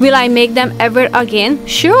 Will I make them ever again?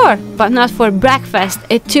 Sure, but not for breakfast.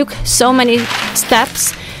 It took so many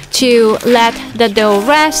steps to let the dough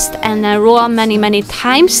rest and then roll many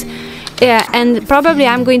times. Yeah, and probably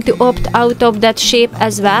I'm going to opt out of that shape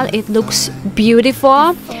as well. It looks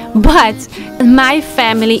beautiful, but my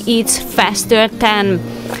family eats faster than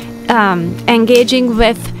engaging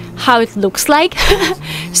with how it looks like.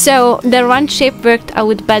 So the round shape worked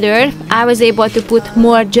out better. I was able to put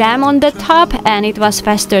more jam on the top and it was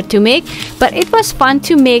faster to make, but it was fun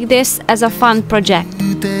to make this as a fun project.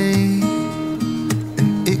 today,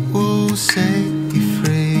 and it will set you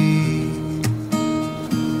free.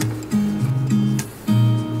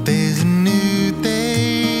 There's a new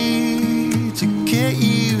day to get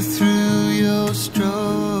you through your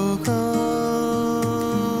struggles.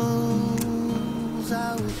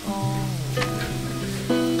 I will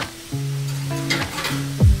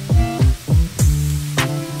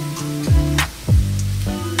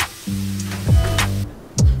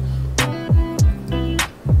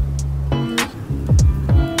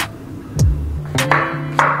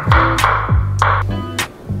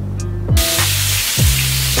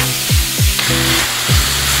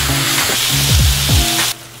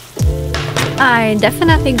I'm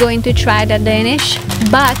definitely going to try the Danish,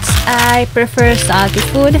 but I prefer salty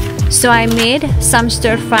food, so I made some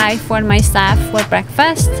stir fry for myself for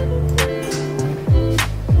breakfast.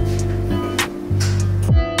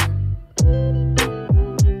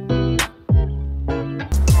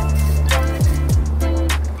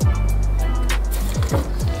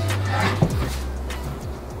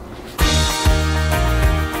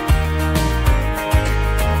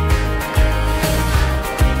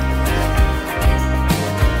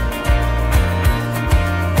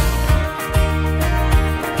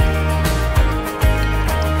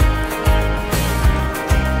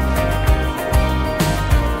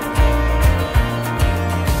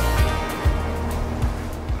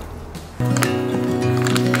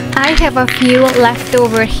 I have a few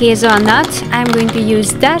leftover hazelnuts. I'm going to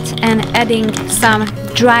use that and adding some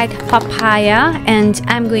dried papaya, and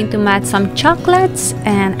I'm going to add some chocolates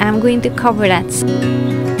and I'm going to cover that.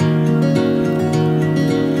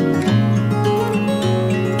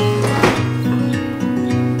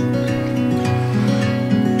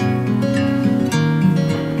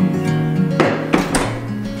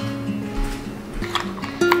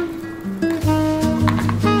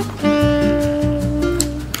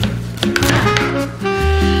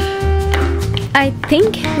 I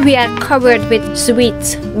think we are covered with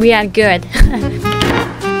sweets. We are good.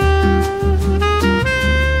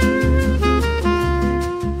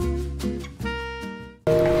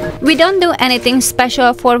 We don't do anything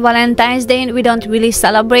special for Valentine's Day. We don't really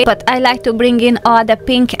celebrate, but I like to bring in all the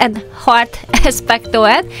pink and heart aspect to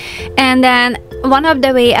it. And then one of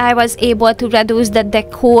the way I was able to reduce the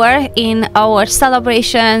decor in our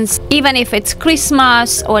celebrations, even if it's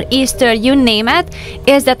Christmas or Easter, you name it,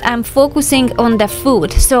 is that I'm focusing on the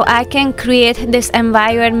food. So I can create this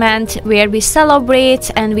environment where we celebrate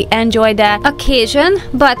and we enjoy the occasion,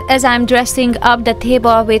 but as I'm dressing up the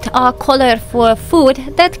table with all colorful food,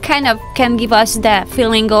 that kind of can give us the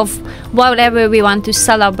feeling of whatever we want to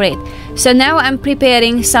celebrate. So now I'm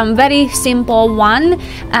preparing some very simple one.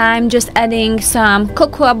 I'm just adding some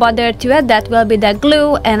cocoa butter to it, that will be the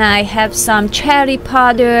glue, and I have some cherry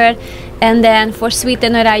powder, and then for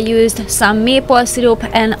sweetener I used some maple syrup,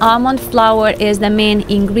 and almond flour is the main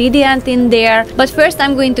ingredient in there. But first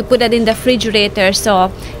I'm going to put it in the refrigerator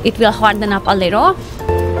so it will harden up a little.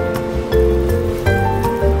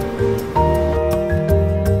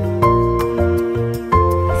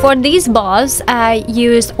 For these balls, I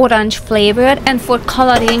used orange flavor, and for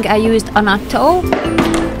coloring, I used annatto.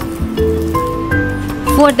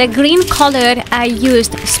 For the green color, I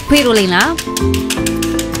used spirulina.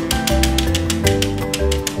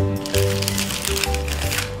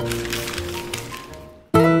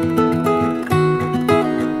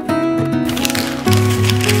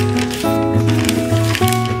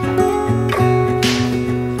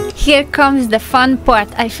 Here comes the fun part.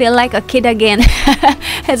 I feel like a kid again.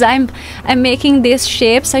 As I'm making these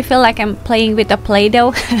shapes, I feel like I'm playing with a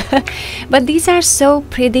Play-Doh. But these are so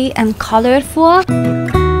pretty and colorful.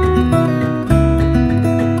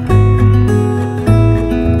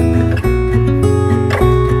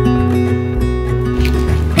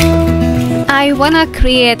 I wanna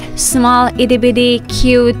create small itty bitty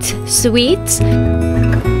cute sweets.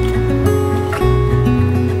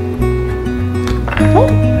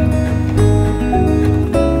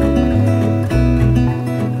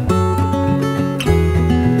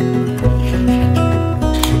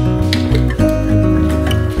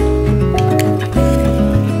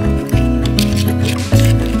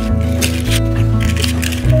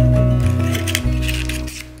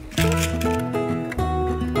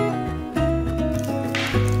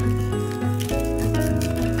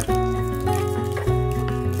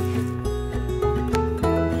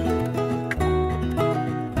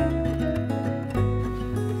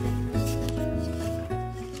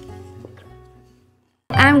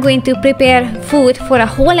 I'm going to prepare food for a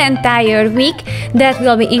whole entire week that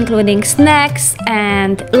will be including snacks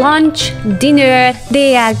and lunch, dinner.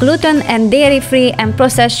 They are gluten and dairy free and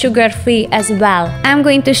processed sugar free as well. I'm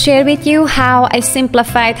going to share with you how I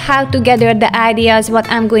simplified how to gather the ideas what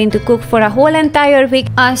I'm going to cook for a whole entire week.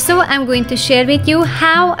 Also, I'm going to share with you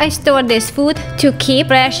how I store this food to keep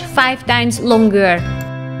fresh 5 times longer.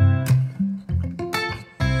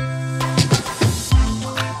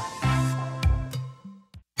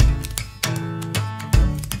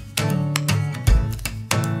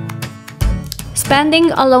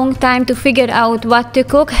 Spending a long time to figure out what to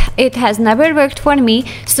cook, it has never worked for me,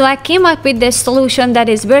 so I came up with this solution that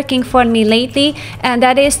is working for me lately, and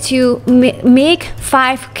that is to make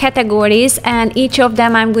 5 categories, and each of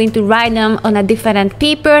them I'm going to write them on a different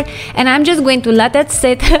paper, and I'm just going to let it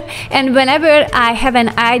sit and whenever I have an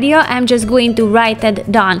idea, I'm just going to write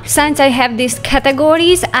it down. Since I have these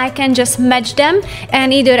categories, I can just match them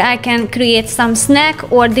and either I can create some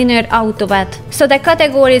snack or dinner out of it. So the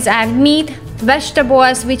categories are meat,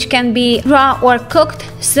 vegetables, which can be raw or cooked,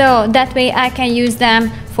 so that way I can use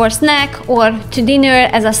them for snack or to dinner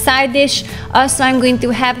as a side dish. Also, I'm going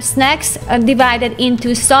to have snacks divided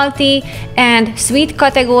into salty and sweet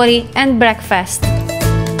category and breakfast.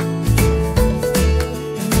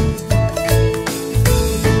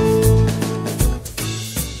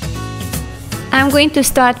 I'm going to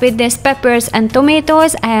start with these peppers and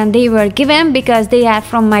tomatoes, and they were given because they are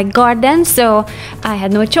from my garden, so I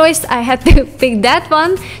had no choice. I had to pick that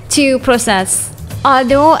one to process.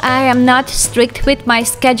 Although I am not strict with my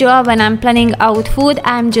schedule when I'm planning out food,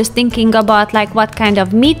 I'm just thinking about like what kind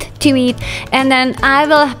of meat to eat, and then I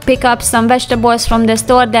will pick up some vegetables from the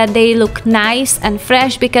store that they look nice and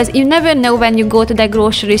fresh, because you never know when you go to the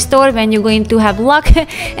grocery store when you're going to have luck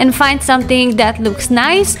and find something that looks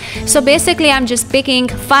nice. So basically I'm just picking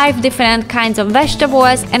 5 different kinds of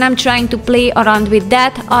vegetables and I'm trying to play around with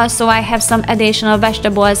that. Also, I have some additional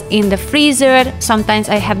vegetables in the freezer. Sometimes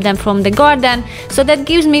I have them from the garden, so that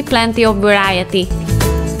gives me plenty of variety.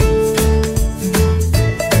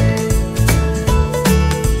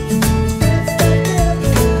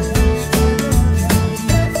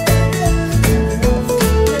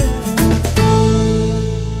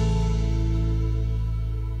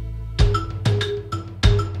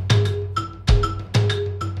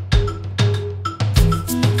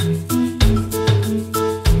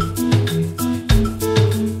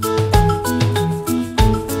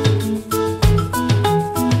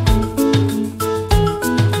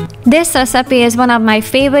 This recipe is one of my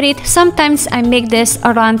favorite. Sometimes I make this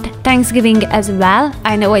around Thanksgiving as well.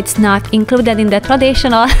 I know it's not included in the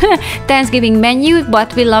traditional Thanksgiving menu,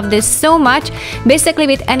 but we love this so much. Basically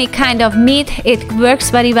with any kind of meat, it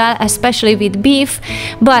works very well, especially with beef.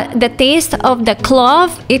 But the taste of the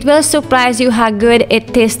clove, it will surprise you how good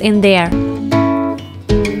it tastes in there.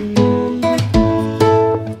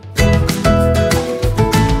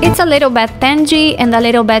 It's a little bit tangy and a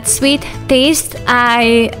little bit sweet taste.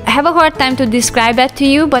 I have a hard time to describe that to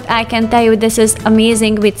you, but I can tell you this is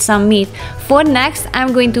amazing with some meat. For next,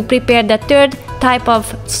 I'm going to prepare the third type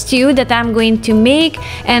of stew that I'm going to make,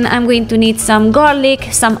 and I'm going to need some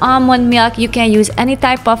garlic, some almond milk. You can use any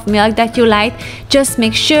type of milk that you like, just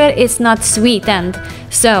make sure it's not sweetened.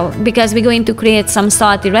 So because we're going to create some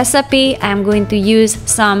salty recipe, I'm going to use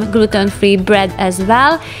some gluten-free bread as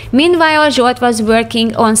well. Meanwhile, Zsolt was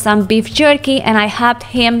working on some beef jerky and I helped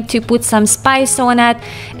him to put some spice on it,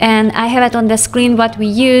 and I have it on the screen what we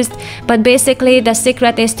used. But basically the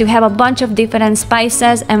secret is to have a bunch of different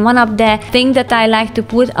spices, and one of the things that I like to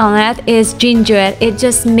put on it is ginger. It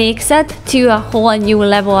just makes it to a whole new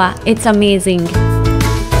level. It's amazing.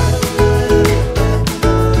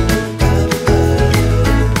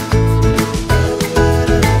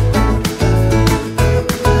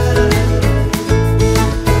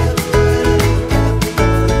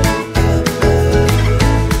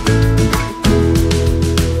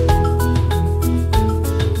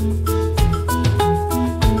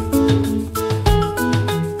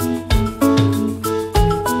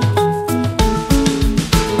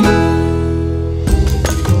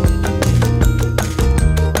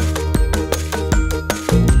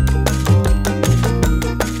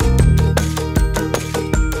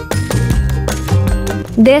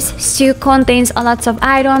 This stew contains a lot of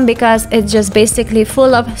iron because it's just basically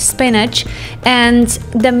full of spinach, and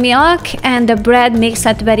the milk and the bread makes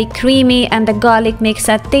it very creamy and the garlic makes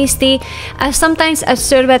it tasty. Sometimes I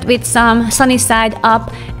serve it with some sunny side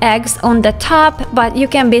up eggs on the top, but you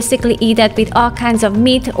can basically eat it with all kinds of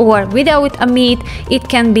meat or without a meat. It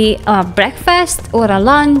can be a breakfast or a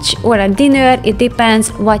lunch or a dinner. It depends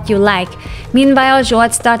what you like. Meanwhile,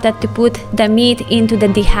 Zsolt started to put the meat into the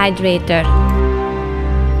dehydrator.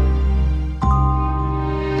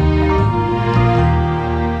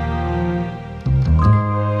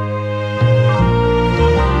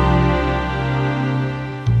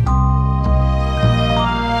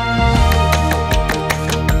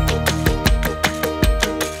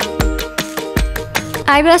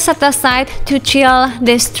 I will set aside to chill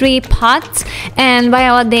these 3 pots, and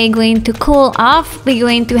while they're going to cool off, we're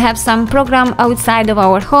going to have some program outside of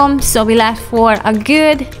our home, so we left for a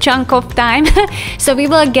good chunk of time. So we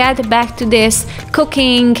will get back to this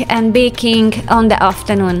cooking and baking on the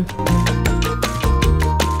afternoon.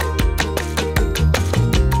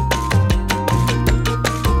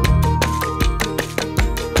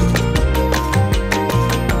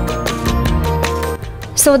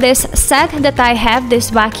 So this set that I have,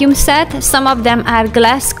 this vacuum set, some of them are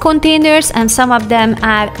glass containers and some of them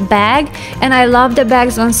are bag, and I love the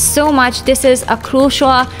bags one so much. This is a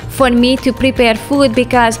crucial for me to prepare food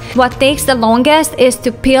because what takes the longest is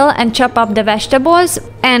to peel and chop up the vegetables,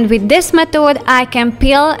 and with this method I can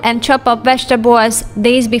peel and chop up vegetables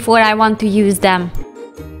days before I want to use them.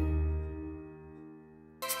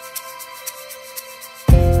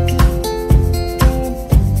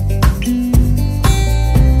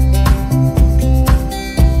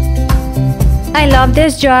 I love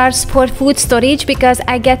these jars for food storage because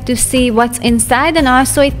I get to see what's inside, and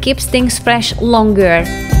also it keeps things fresh longer.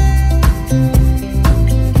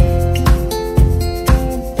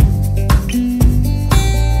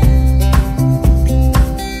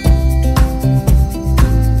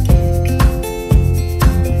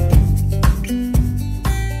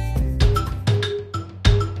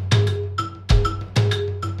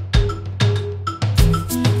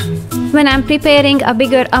 I'm preparing a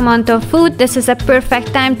bigger amount of food, this is a perfect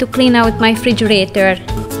time to clean out my refrigerator.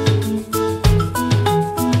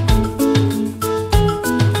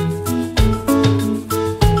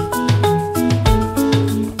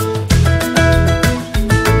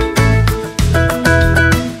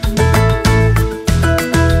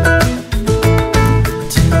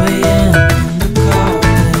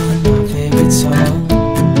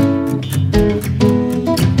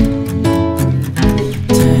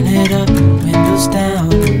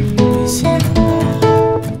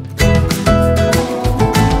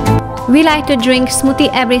 We like to drink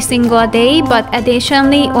smoothie every single day, but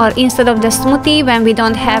additionally or instead of the smoothie, when we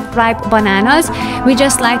don't have ripe bananas, we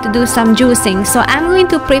just like to do some juicing. So I'm going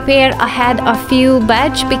to prepare ahead a few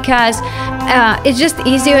batch because it's just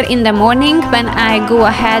easier in the morning when I go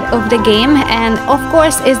ahead of the game, and of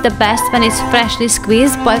course it's the best when it's freshly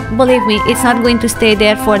squeezed, but believe me, it's not going to stay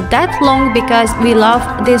there for that long because we love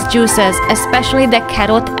these juices, especially the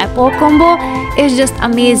carrot apple combo is just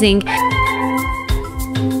amazing.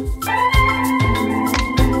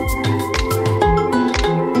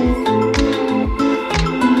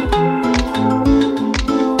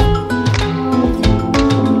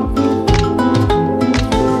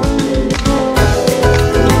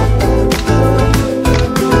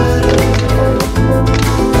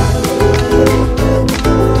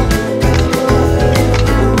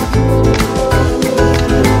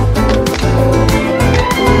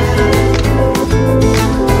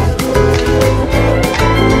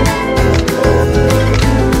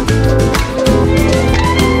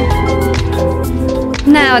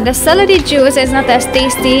 Now the celery juice is not as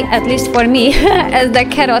tasty, at least for me, as the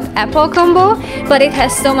carrot apple combo, but it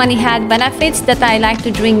has so many health benefits that I like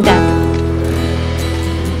to drink that.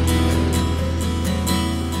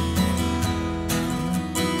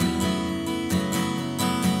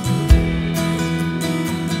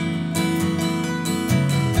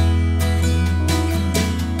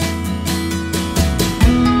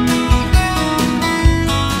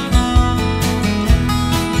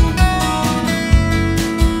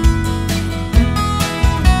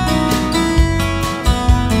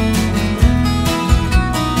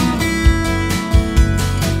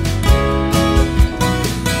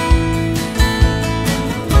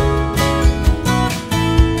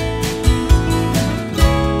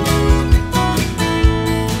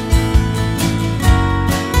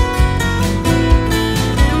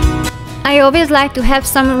 I always like to have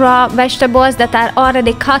some raw vegetables that are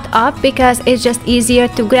already cut up because it's just easier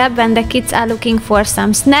to grab when the kids are looking for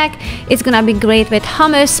some snack. It's gonna be great with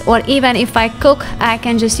hummus, or even if I cook, I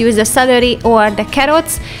can just use the celery or the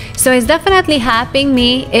carrots. So it's definitely helping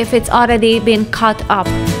me if it's already been cut up.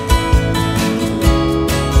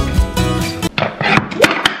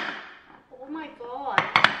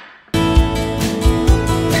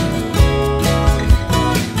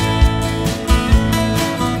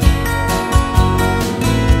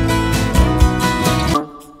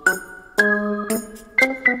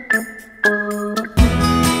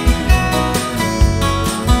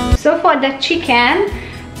 So for the chicken,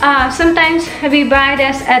 sometimes we buy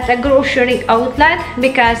this at a grocery outlet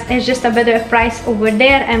because it's just a better price over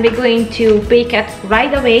there, and we're going to bake it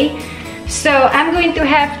right away. So I'm going to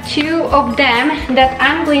have 2 of them that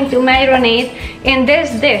I'm going to marinate in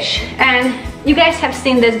this dish, and you guys have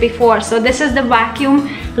seen this before. So this is the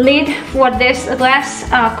vacuum lid for this glass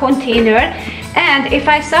container, and if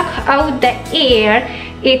I suck out the air,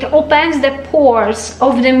 it opens the pores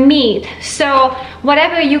of the meat. So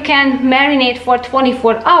whatever you can marinate for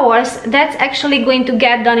 24 hours, that's actually going to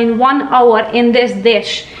get done in 1 hour in this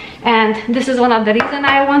dish. And this is one of the reasons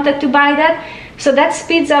I wanted to buy that. So that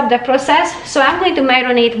speeds up the process. So I'm going to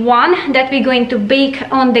marinate one that we're going to bake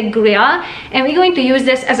on the grill, and we're going to use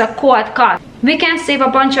this as a cold cut. We can save a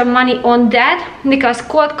bunch of money on that because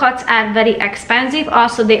cold cuts are very expensive.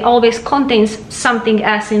 Also, they always contain something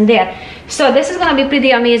else in there. So this is gonna be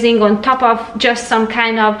pretty amazing on top of just some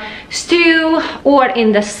kind of stew or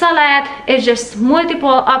in the salad. It's just multiple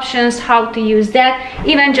options how to use that.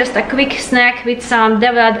 Even just a quick snack with some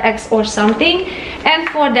deviled eggs or something. And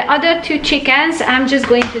for the other 2 chickens, I'm just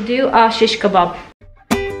going to do a shish kebab.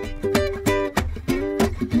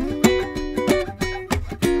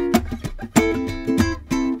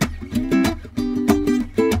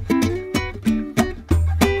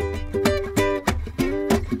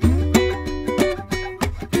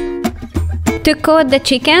 To coat the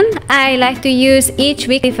chicken, I like to use each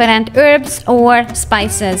week different herbs or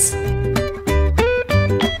spices.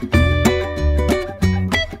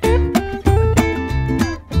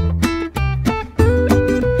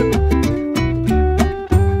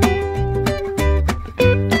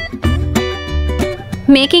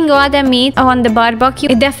 Making all the meat on the barbecue,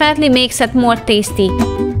 it definitely makes it more tasty.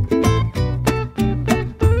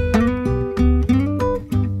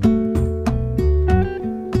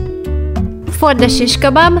 For the shish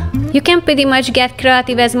kebab, you can pretty much get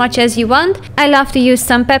creative as much as you want. I love to use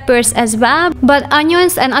some peppers as well, but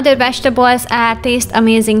onions and other vegetables taste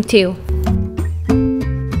amazing too.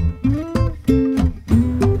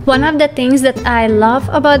 One of the things that I love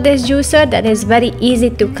about this juicer, that is very easy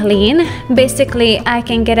to clean. Basically, I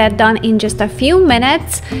can get it done in just a few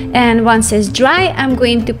minutes, and once it's dry, I'm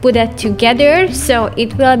going to put it together, so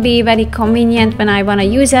it will be very convenient when I want to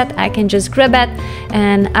use it. I can just grab it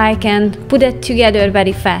and I can put it together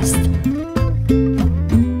very fast.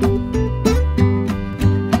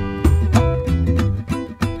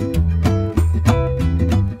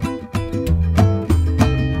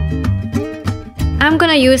 I'm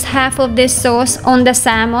gonna use half of this sauce on the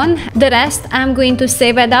salmon. The rest I'm going to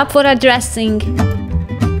save it up for a dressing.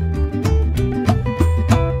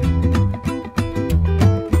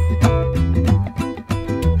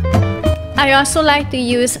 I also like to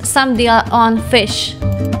use some dill on fish.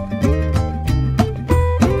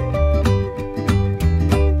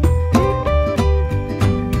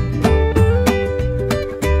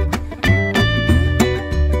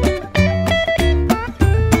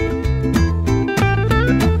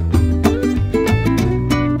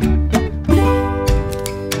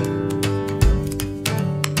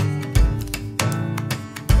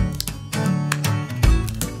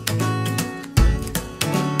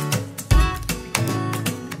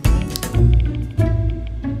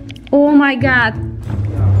 Oh my god!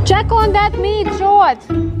 Check on that meat, show it!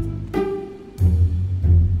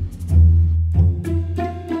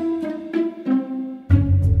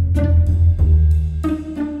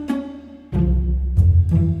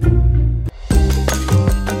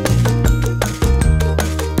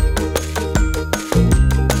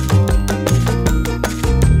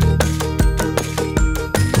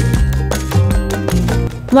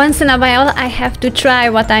 Once in a while I have to try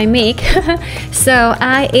what I make. So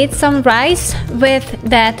I ate some rice with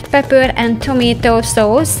that pepper and tomato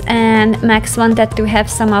sauce, and Max wanted to have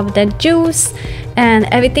some of the juice, and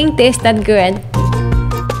everything tasted good.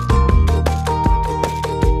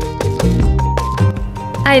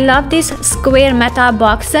 I love these square metal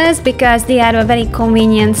boxes because they are a very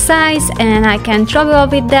convenient size and I can travel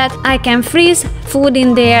with that. I can freeze food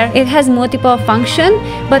in there. It has multiple functions,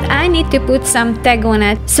 but I need to put some tag on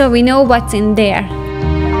it so we know what's in there.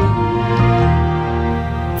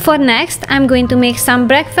 For next, I'm going to make some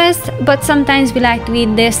breakfast, but sometimes we like to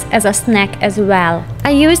eat this as a snack as well.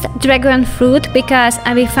 I used dragon fruit because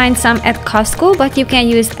I will find some at Costco, but you can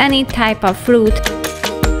use any type of fruit.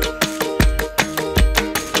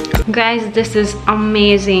 Guys, this is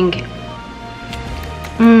amazing.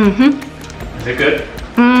 Is it good?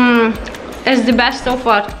 It's the best so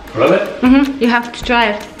far. Really? You have to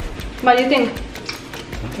try it. What do you think?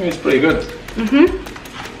 I think it's pretty good.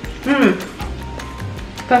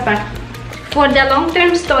 Perfect. For the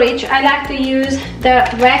long-term storage, I like to use the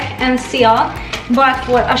rack and seal, but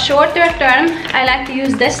for a shorter term, I like to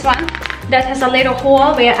use this one that has a little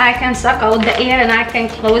hole where I can suck out the air and I can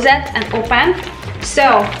close it and open. So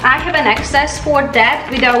I have an access for that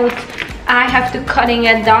without I have to cutting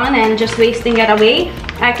it down and just wasting it away.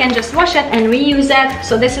 I can just wash it and reuse it.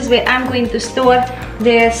 So this is where I'm going to store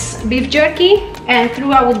this beef jerky, and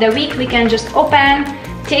throughout the week we can just open,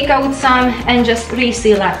 take out some and just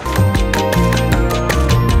reseal it.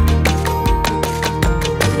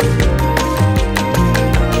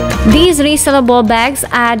 These resealable bags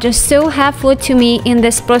are just so helpful to me in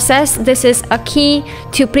this process. This is a key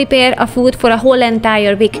to prepare a food for a whole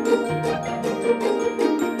entire week.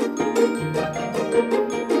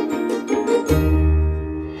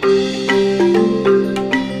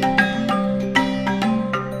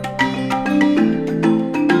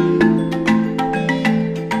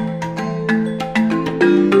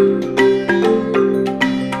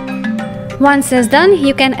 Once it's done,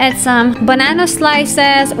 you can add some banana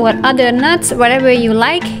slices or other nuts, whatever you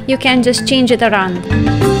like. You can just change it around.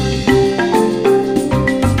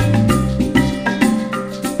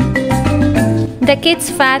 The kids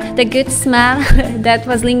felt the good smell that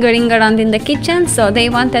was lingering around in the kitchen, so they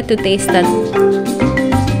wanted to taste it.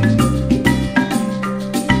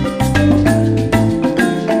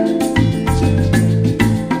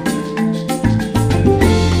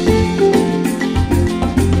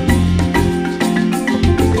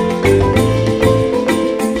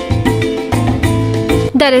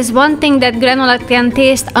 The that is one thing that granola can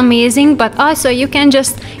taste amazing, but also you can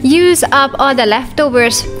just use up all the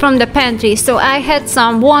leftovers from the pantry. So I had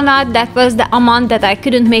some walnut that was the amount that I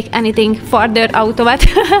couldn't make anything further out of it.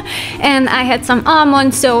 And I had some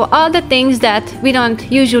almonds, so all the things that we don't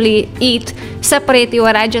usually eat separately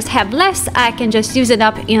or I just have less, I can just use it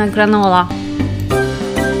up in a granola.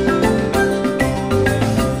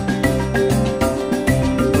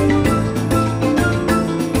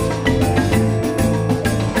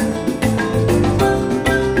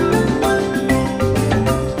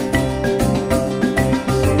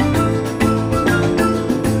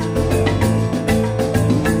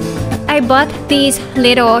 I bought these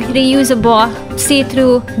little reusable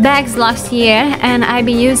see-through bags last year and I've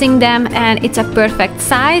been using them and it's a perfect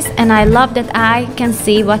size and I love that I can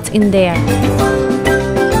see what's in there.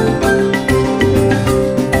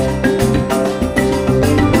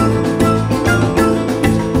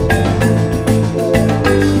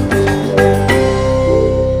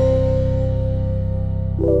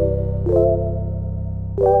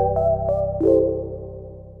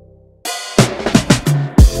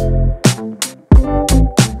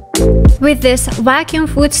 With this vacuum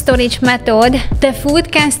food storage method, the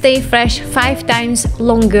food can stay fresh 5 times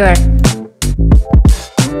longer.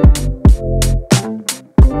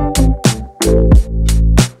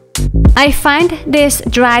 I find this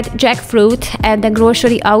dried jackfruit at the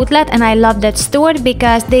grocery outlet and I love that store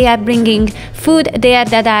because they are bringing food there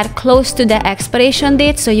that are close to the expiration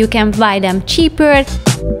date, so you can buy them cheaper.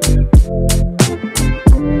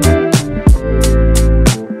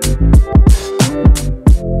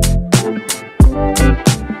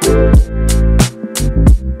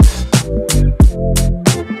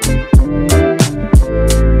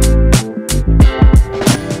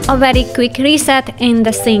 A very quick reset in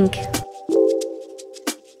the sink.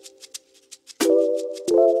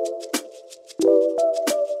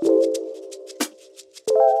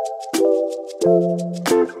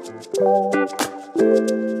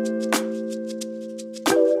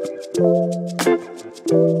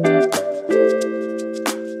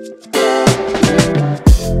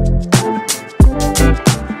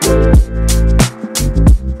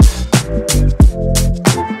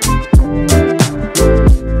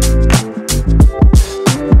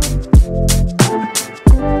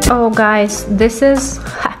 Oh guys, this is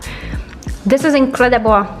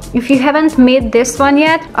incredible. If you haven't made this one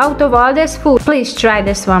yet, out of all this food, please try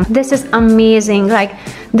this one. This is amazing. Like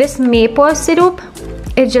this maple syrup,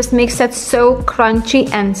 it just makes it so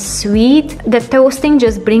crunchy and sweet. The toasting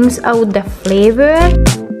just brings out the flavor.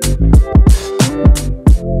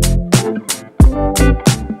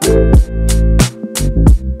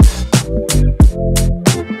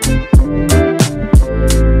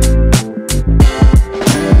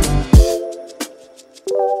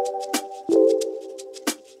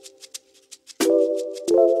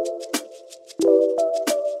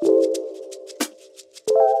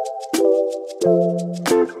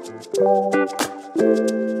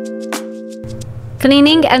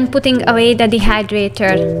 Cleaning and putting away the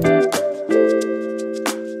dehydrator.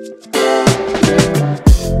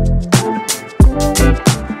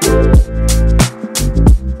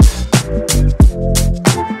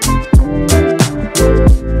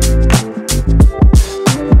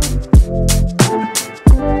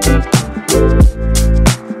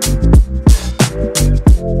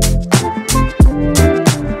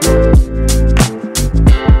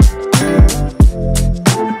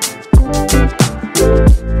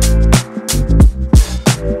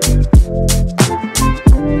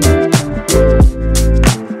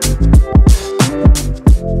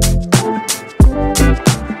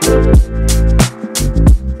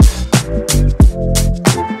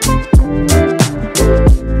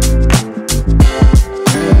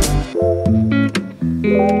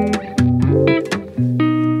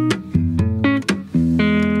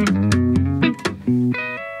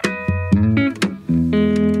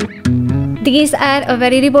 These are a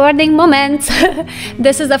very rewarding moments.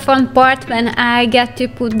 This is the fun part when I get to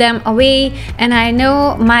put them away and I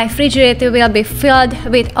know my refrigerator will be filled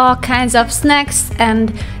with all kinds of snacks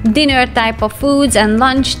and dinner type of foods and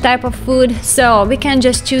lunch type of food, so we can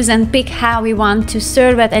just choose and pick how we want to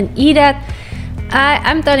serve it and eat it.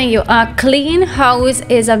 I'm telling you, a clean house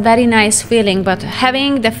is a very nice feeling, but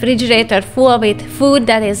having the refrigerator full with food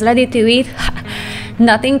that is ready to eat,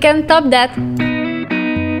 nothing can top that.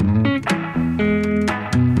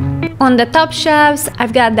 On the top shelves,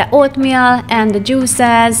 I've got the oatmeal and the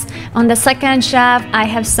juices. On the second shelf, I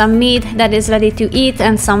have some meat that is ready to eat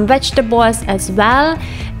and some vegetables as well.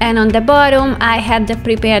 And on the bottom, I have the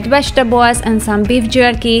prepared vegetables and some beef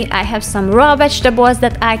jerky. I have some raw vegetables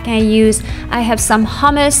that I can use. I have some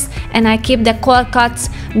hummus, and I keep the cold cuts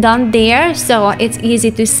down there so it's easy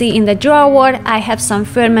to see in the drawer. I have some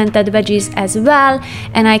fermented veggies as well,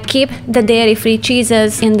 and I keep the dairy-free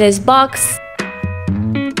cheeses in this box.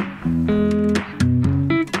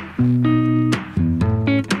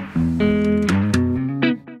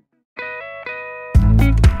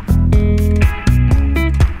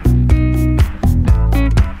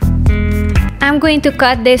 I'm going to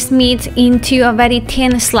cut this meat into a very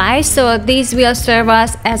thin slice, so this will serve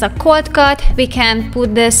us as a cold cut. We can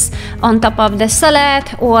put this on top of the salad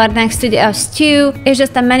or next to the stew. It's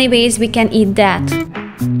just many ways we can eat that.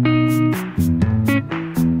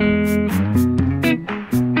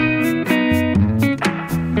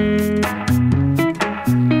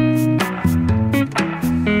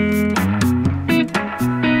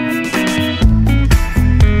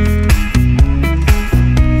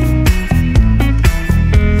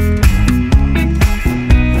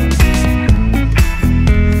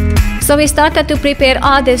 So we started to prepare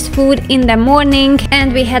all this food in the morning,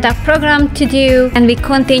 and we had a program to do, and we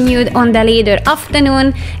continued on the later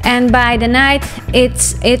afternoon, and by the night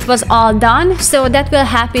it was all done. So that will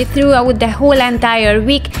help me throughout the whole entire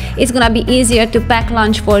week. It's gonna be easier to pack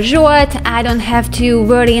lunch for Zsolt. I don't have to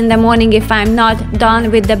worry in the morning if I'm not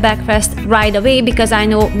done with the breakfast right away, because I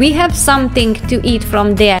know we have something to eat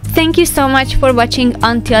from there. Thank you so much for watching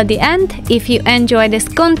until the end. If you enjoy this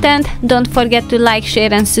content, don't forget to like,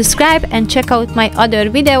 share and subscribe, and check out my other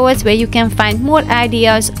videos where you can find more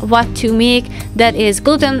ideas what to make that is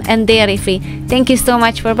gluten and dairy free. Thank you so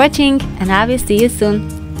much for watching, and I will see you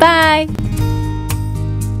soon. Bye!